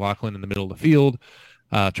Tanner McLaughlin in the middle of the field.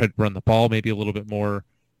 Try to run the ball maybe a little bit more.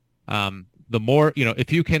 The more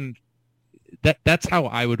if you can. That's how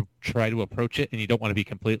I would try to approach it, and you don't want to be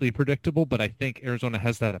completely predictable, but I think Arizona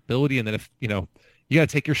has that ability, and then if you got to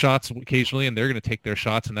take your shots occasionally, and they're going to take their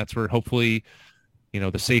shots, and that's where hopefully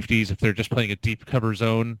the safeties, if they're just playing a deep cover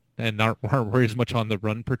zone and aren't worried as much on the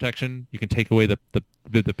run protection, you can take away the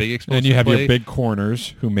big explosive and you have play. your big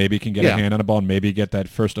corners who maybe can get a hand on a ball and maybe get that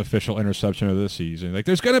first official interception of the season. Like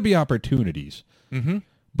there's going to be opportunities,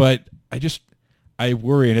 but I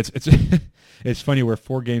worry, and it's it's funny. We're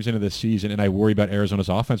 4 games into the season, and I worry about Arizona's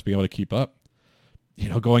offense being able to keep up.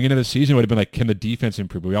 Going into the season, it would have been like, can the defense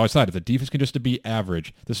improve? We always thought if the defense can just be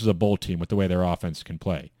average, this is a bowl team with the way their offense can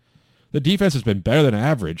play. The defense has been better than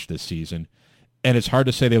average this season, and it's hard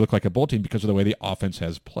to say they look like a bowl team because of the way the offense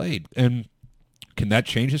has played. And can that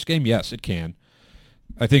change this game? Yes, it can.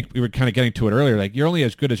 I think we were kind of getting to it earlier. Like, you're only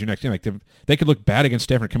as good as your next team. Like, they could look bad against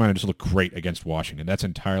Stanford, come out and just look great against Washington. That's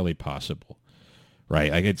entirely possible. Right,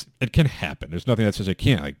 like it can happen. There's nothing that says it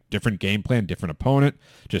can't. Like different game plan, different opponent,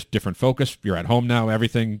 just different focus. You're at home now.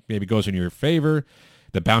 Everything maybe goes in your favor.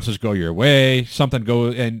 The bounces go your way. Something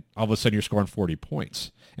goes, and all of a sudden you're scoring 40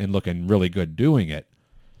 points and looking really good doing it.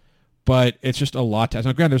 But it's just a lot.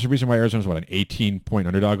 Now, granted, there's a reason why Arizona's an 18-point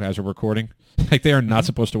underdog as we're recording. Like they are not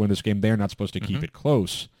supposed to win this game. They are not supposed to keep it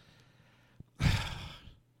close.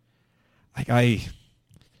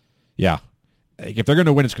 Yeah. If they're going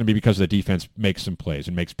to win, it's going to be because the defense makes some plays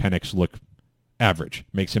and makes Penix look average,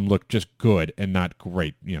 makes him look just good and not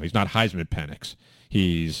great. He's not Heisman Penix.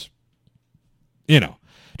 He's,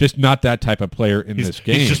 just not that type of player in this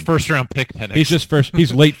game. He's just first-round pick Penix.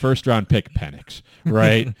 He's late first-round pick Penix,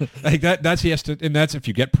 right? Like that's he has to, and that's if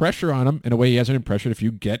you get pressure on him in a way he hasn't been pressured. If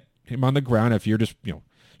you get him on the ground, if you're just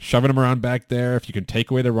shoving him around back there, if you can take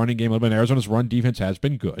away the running game a little bit. Arizona's run defense has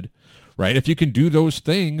been good. Right, if you can do those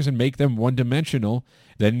things and make them one-dimensional,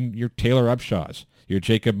 then your Taylor Upshaws, your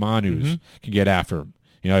Jacob Manus can get after them.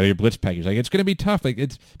 Your blitz package. Like it's going to be tough.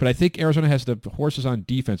 But I think Arizona has the horses on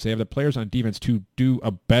defense. They have the players on defense to do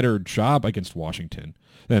a better job against Washington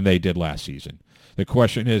than they did last season. The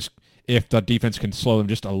question is, if the defense can slow them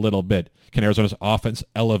just a little bit, can Arizona's offense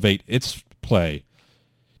elevate its play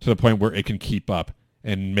to the point where it can keep up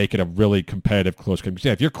and make it a really competitive, close game?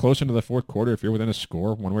 Yeah, if you're close into the fourth quarter, if you're within a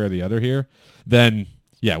score one way or the other here, then,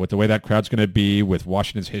 yeah, with the way that crowd's going to be, with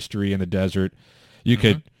Washington's history in the desert, you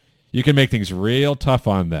can make things real tough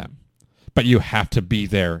on them. But you have to be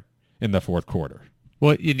there in the fourth quarter.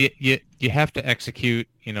 Well, you have to execute.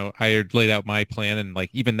 I had laid out my plan, and like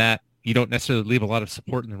even that, you don't necessarily leave a lot of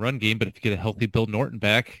support in the run game, but if you get a healthy Bill Norton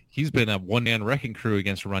back, he's been a one-man wrecking crew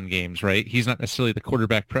against run games, right? He's not necessarily the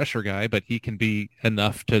quarterback pressure guy, but he can be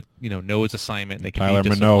enough to, know his assignment. And they can Tyler be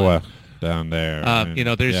Manoa down there. I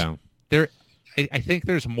think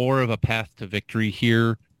there's more of a path to victory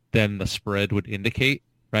here than the spread would indicate,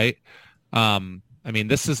 right?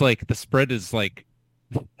 This is like, the spread is like,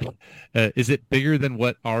 is it bigger than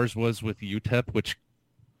what ours was with UTEP, which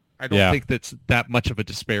I don't think that's that much of a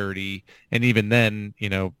disparity. And even then,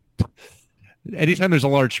 anytime there's a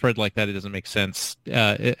large spread like that, it doesn't make sense.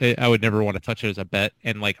 I would never want to touch it as a bet.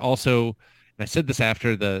 And like also, and I said this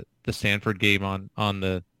after the Stanford game on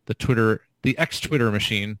the Twitter, the ex-Twitter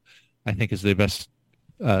machine, I think is the best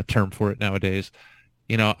term for it nowadays.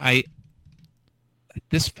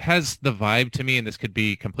 This has the vibe to me, and this could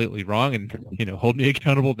be completely wrong, and hold me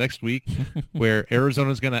accountable next week, where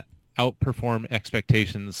Arizona's going to outperform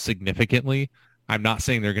expectations significantly. I'm not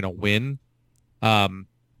saying they're going to win, but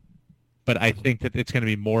I think that it's going to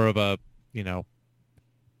be more of a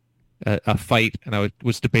fight. And I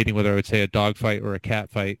was debating whether I would say a dog fight or a cat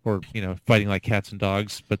fight, or fighting like cats and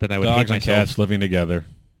dogs. But then I would dogs hate and myself. cats living together,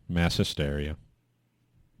 mass hysteria.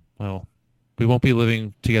 Well, we won't be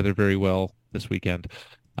living together very well this weekend.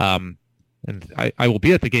 And I will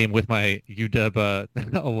be at the game with my UW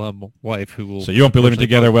alum wife, who will. So you won't be living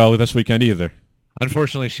together well this weekend either.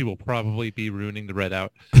 Unfortunately, she will probably be ruining the red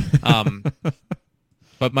out.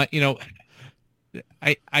 But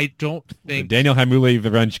I don't think the Daniel Hamuli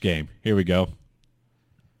revenge game. Here we go.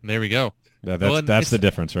 There we go. That's the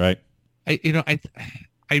difference, right? I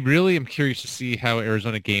really am curious to see how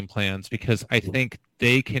Arizona game plans, because I think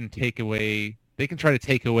they can try to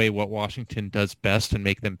take away what Washington does best and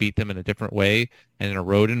make them beat them in a different way and in a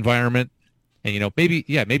road environment. And, maybe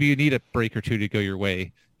you need a break or two to go your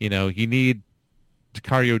way. You need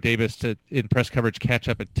Tacario Davis to, in press coverage, catch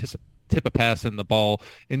up and tip a pass in the ball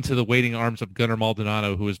into the waiting arms of Gunnar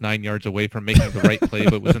Maldonado, who was 9 yards away from making the right play,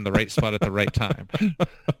 but was in the right spot at the right time.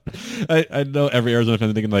 I know every Arizona fan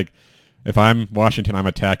is thinking, like, if I'm Washington, I'm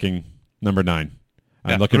attacking number 9.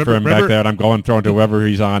 I'm looking for him back there, and I'm throwing to whoever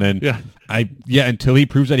he's on. And until he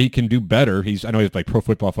proves that he can do better, I know he's like Pro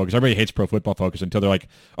Football Focus. Everybody hates Pro Football Focus until they're like,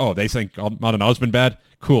 oh, they think Maldonado's been bad?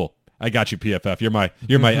 Cool. I got you, PFF.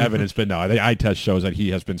 You're my evidence. But no, the eye test shows that he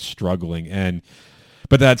has been struggling.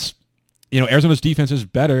 But that's, Arizona's defense is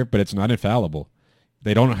better, but it's not infallible.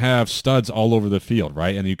 They don't have studs all over the field,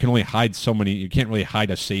 right? And you can only hide so many. You can't really hide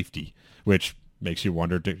a safety, which makes you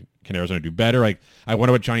wonder, can Arizona do better? Like, I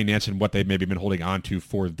wonder what Johnny Nansen, what they've maybe been holding on to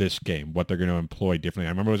for this game, what they're going to employ differently. I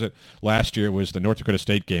remember, last year it was the North Dakota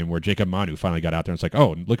State game where Jacob Manu finally got out there and it's like,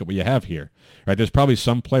 oh, look at what you have here. Right? There's probably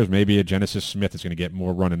some players, maybe a Genesis Smith is going to get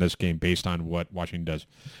more run in this game based on what Washington does.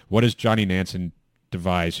 What does Johnny Nansen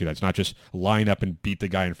devise here? That's not just line up and beat the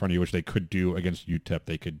guy in front of you, which they could do against UTEP,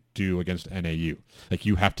 they could do against NAU. Like,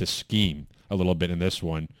 you have to scheme a little bit in this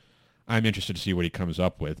one. I'm interested to see what he comes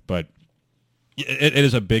up with, but it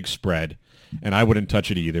is a big spread, and I wouldn't touch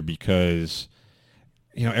it either because,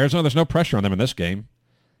 Arizona, there's no pressure on them in this game.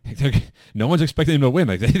 No one's expecting them to win.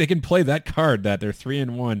 Like, they can play that card that they're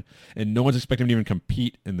 3-1, and no one's expecting them to even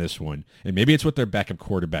compete in this one. And maybe it's with their backup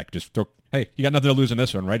quarterback. Just throw, hey, you got nothing to lose in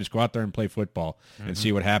this one, right? Just go out there and play football and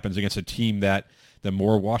see what happens against a team that the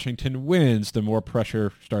more Washington wins, the more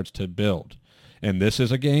pressure starts to build. And this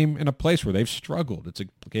is a game in a place where they've struggled. It's a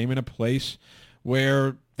game in a place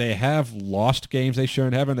where they have lost games they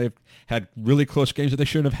shouldn't have, and they've had really close games that they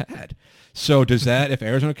shouldn't have had. So does that, if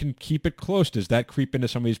Arizona can keep it close, does that creep into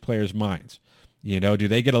some of these players' minds? Do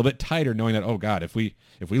they get a little bit tighter knowing that, oh, God, if we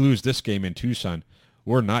lose this game in Tucson,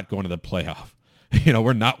 we're not going to the playoff.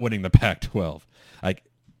 We're not winning the Pac-12.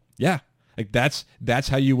 That's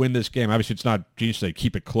how you win this game. Obviously, it's not genius to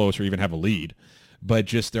keep it close or even have a lead. But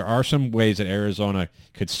just there are some ways that Arizona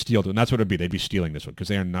could steal, and that's what it would be. They'd be stealing this one because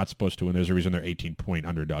they are not supposed to win. There's a reason they're 18-point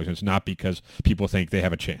underdogs, and it's not because people think they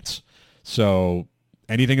have a chance. So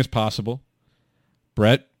anything is possible.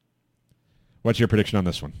 Brett, what's your prediction on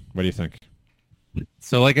this one? What do you think?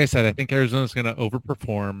 So like I said, I think Arizona's going to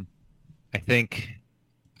overperform. I think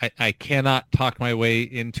I cannot talk my way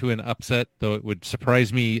into an upset, though it would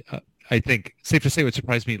surprise me. I think safe to say it would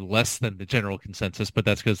surprise me less than the general consensus, but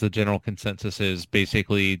that's because the general consensus is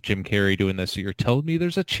basically Jim Carrey doing this. So you're telling me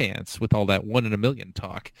there's a chance with all that 1 in a million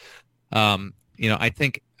talk. I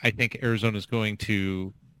think Arizona's going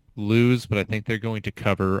to lose, but I think they're going to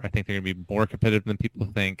cover. I think they're going to be more competitive than people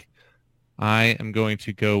think. I am going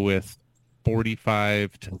to go with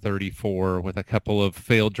 45-34 with a couple of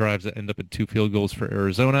failed drives that end up in 2 field goals for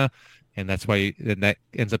Arizona. And that's why that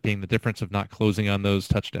ends up being the difference of not closing on those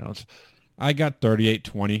touchdowns. I got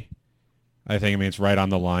 38-20. It's right on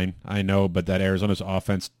the line. I know, but that Arizona's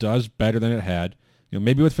offense does better than it had.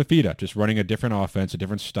 Maybe with Fafita, just running a different offense, a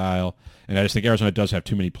different style. And I just think Arizona does have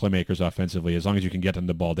too many playmakers offensively. As long as you can get them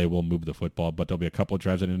the ball, they will move the football. But there'll be a couple of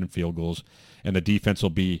drives that end in field goals. And the defense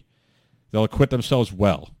they'll acquit themselves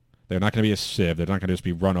well. They're not going to be a sieve. They're not going to just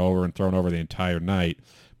be run over and thrown over the entire night.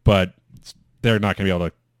 But they're not going to be able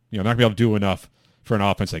to not going to be able to do enough for an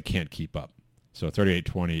offense that can't keep up. So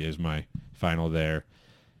 38-20 is my final there.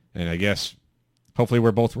 And I guess hopefully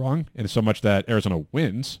we're both wrong in so much that Arizona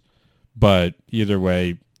wins. But either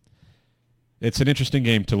way, it's an interesting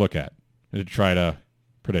game to look at and to try to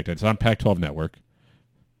predict. It's on Pac-12 Network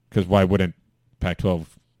because why wouldn't Pac-12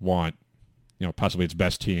 want possibly its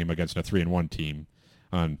best team against a 3-1 team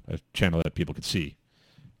on a channel that people could see?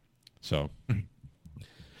 So...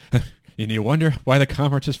 And you wonder why the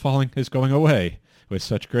conference is going away with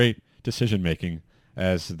such great decision-making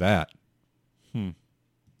as that.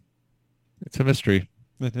 It's a mystery.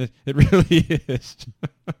 It really is.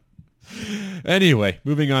 Anyway,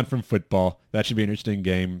 moving on from football. That should be an interesting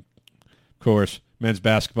game. Of course, men's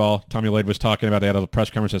basketball. Tommy Lloyd was talking about, they had a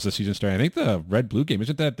press conference as the season started. I think the Red-Blue game,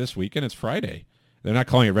 isn't that this weekend? It's Friday. They're not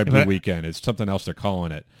calling it Red-Blue weekend. It's something else they're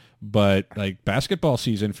calling it. But basketball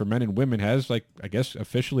season for men and women has I guess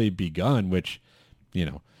officially begun, which,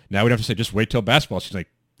 now we'd have to say just wait till basketball season.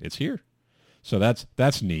 It's here. So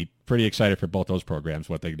that's neat. Pretty excited for both those programs,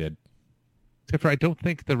 what they did. Except for I don't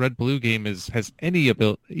think the Red-Blue game has any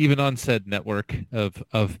ability, even on said network of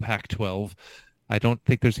Pac-12. I don't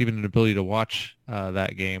think there's even an ability to watch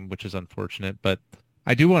that game, which is unfortunate. But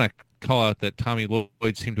I do want to call out that Tommy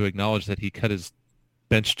Lloyd seemed to acknowledge that he cut his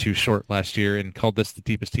bench too short last year and called this the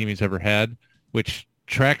deepest team he's ever had, which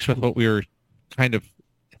tracks with what we were kind of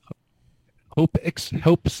hoping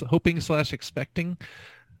 / expecting.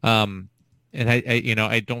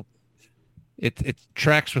 I don't. It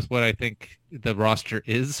tracks with what I think the roster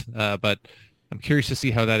is, but I'm curious to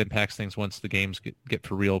see how that impacts things once the games get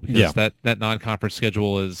for real, because that non-conference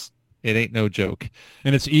schedule it ain't no joke.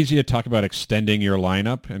 And it's easy to talk about extending your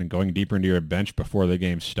lineup and going deeper into your bench before the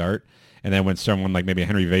games start. And then when someone like maybe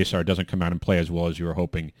Henry Vasar doesn't come out and play as well as you were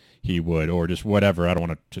hoping he would, or just whatever, I don't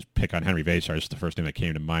want to just pick on Henry Vasar. It's the first name that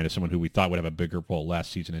came to mind as someone who we thought would have a bigger role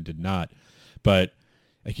last season and did not. But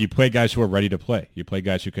like, you play guys who are ready to play. You play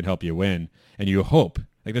guys who can help you win. And you hope,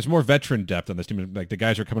 like, there's more veteran depth on this team. Like, the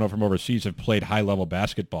guys who are coming over from overseas have played high-level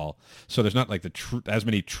basketball. So there's not like as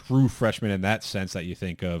many true freshmen in that sense that you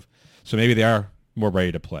think of. So maybe they are more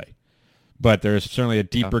ready to play. But there's certainly a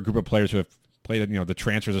deeper group of players who have played, the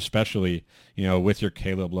transfers especially, with your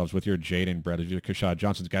Caleb Loves, with your Jaden Brett, with your Kashad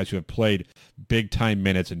Johnsons, guys who have played big-time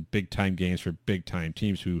minutes and big-time games for big-time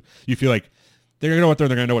teams who you feel like they're going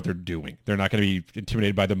to know what they're doing. They're not going to be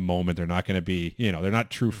intimidated by the moment. They're not going to be, they're not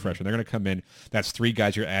true freshmen. They're going to come in. That's three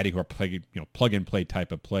guys you're adding who are plug-and-play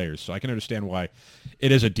type of players. So I can understand why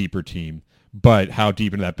it is a deeper team, but how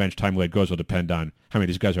deep into that bench time lead goes will depend on how many of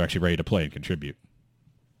these guys are actually ready to play and contribute.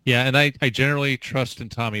 Yeah, and I generally trust in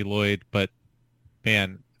Tommy Lloyd, but,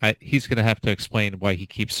 man, he's going to have to explain why he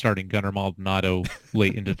keeps starting Gunnar Maldonado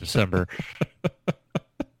late into December.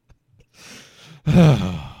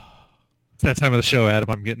 That time of the show, Adam.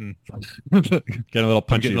 I'm getting a little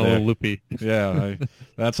punchy. I'm getting a little loopy. Yeah,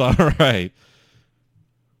 that's all right.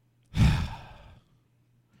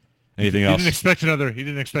 Anything else? He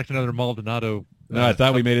didn't expect another Maldonado. No, I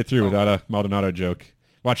thought we made it through without a Maldonado joke.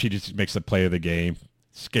 Watch, he just makes the play of the game,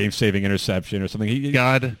 game-saving interception or something.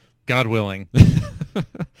 God willing.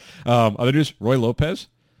 Other news: Roy Lopez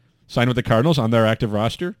signed with the Cardinals on their active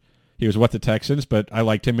roster. He was with the Texans, but I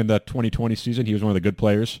liked him in the 2020 season. He was one of the good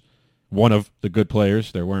players. One of the good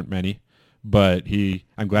players. There weren't many, but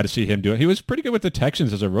I'm glad to see him do it. He was pretty good with the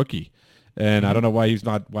Texans as a rookie, and I don't know why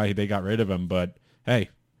they got rid of him, but hey,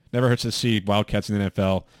 never hurts to see Wildcats in the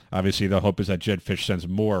NFL. Obviously, the hope is that Jed Fish sends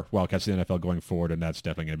more Wildcats in the NFL going forward, and that's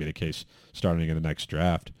definitely going to be the case starting in the next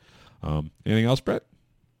draft. Anything else, Brett?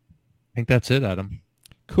 I think that's it, Adam.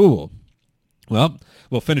 Cool. Well,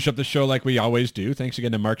 we'll finish up the show like we always do. Thanks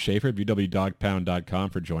again to Mark Schaefer at UWDogpound.com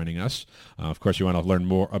for joining us. Of course, you want to learn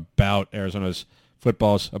more about Arizona's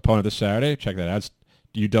football's opponent this Saturday. Check that out. It's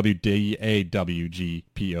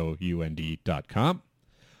UWDAWGPOUND.com.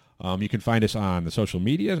 You can find us on the social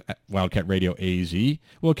media at Wildcat Radio AZ.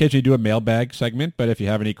 We'll occasionally do a mailbag segment, but if you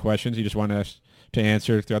have any questions you just want us to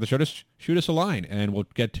answer throughout the show, just shoot us a line, and we'll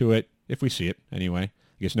get to it if we see it anyway. I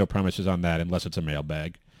guess no promises on that unless it's a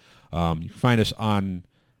mailbag. You can find us on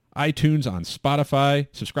iTunes, on Spotify.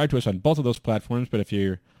 Subscribe to us on both of those platforms, but if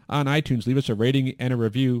you're on iTunes, leave us a rating and a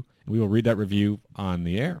review, and we will read that review on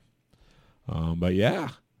the air. But yeah,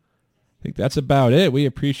 I think that's about it. We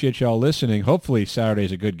appreciate y'all listening. Hopefully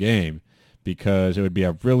Saturday's a good game, because it would be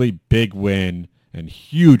a really big win and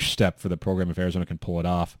huge step for the program if Arizona can pull it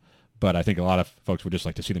off. But I think a lot of folks would just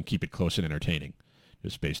like to see them keep it close and entertaining,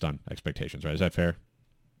 just based on expectations, right? Is that fair?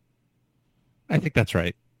 I think that's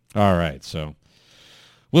right. All right, so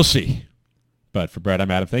we'll see. But for Brett,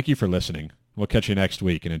 I'm Adam. Thank you for listening. We'll catch you next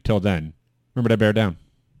week. And until then, remember to bear down.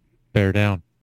 Bear down.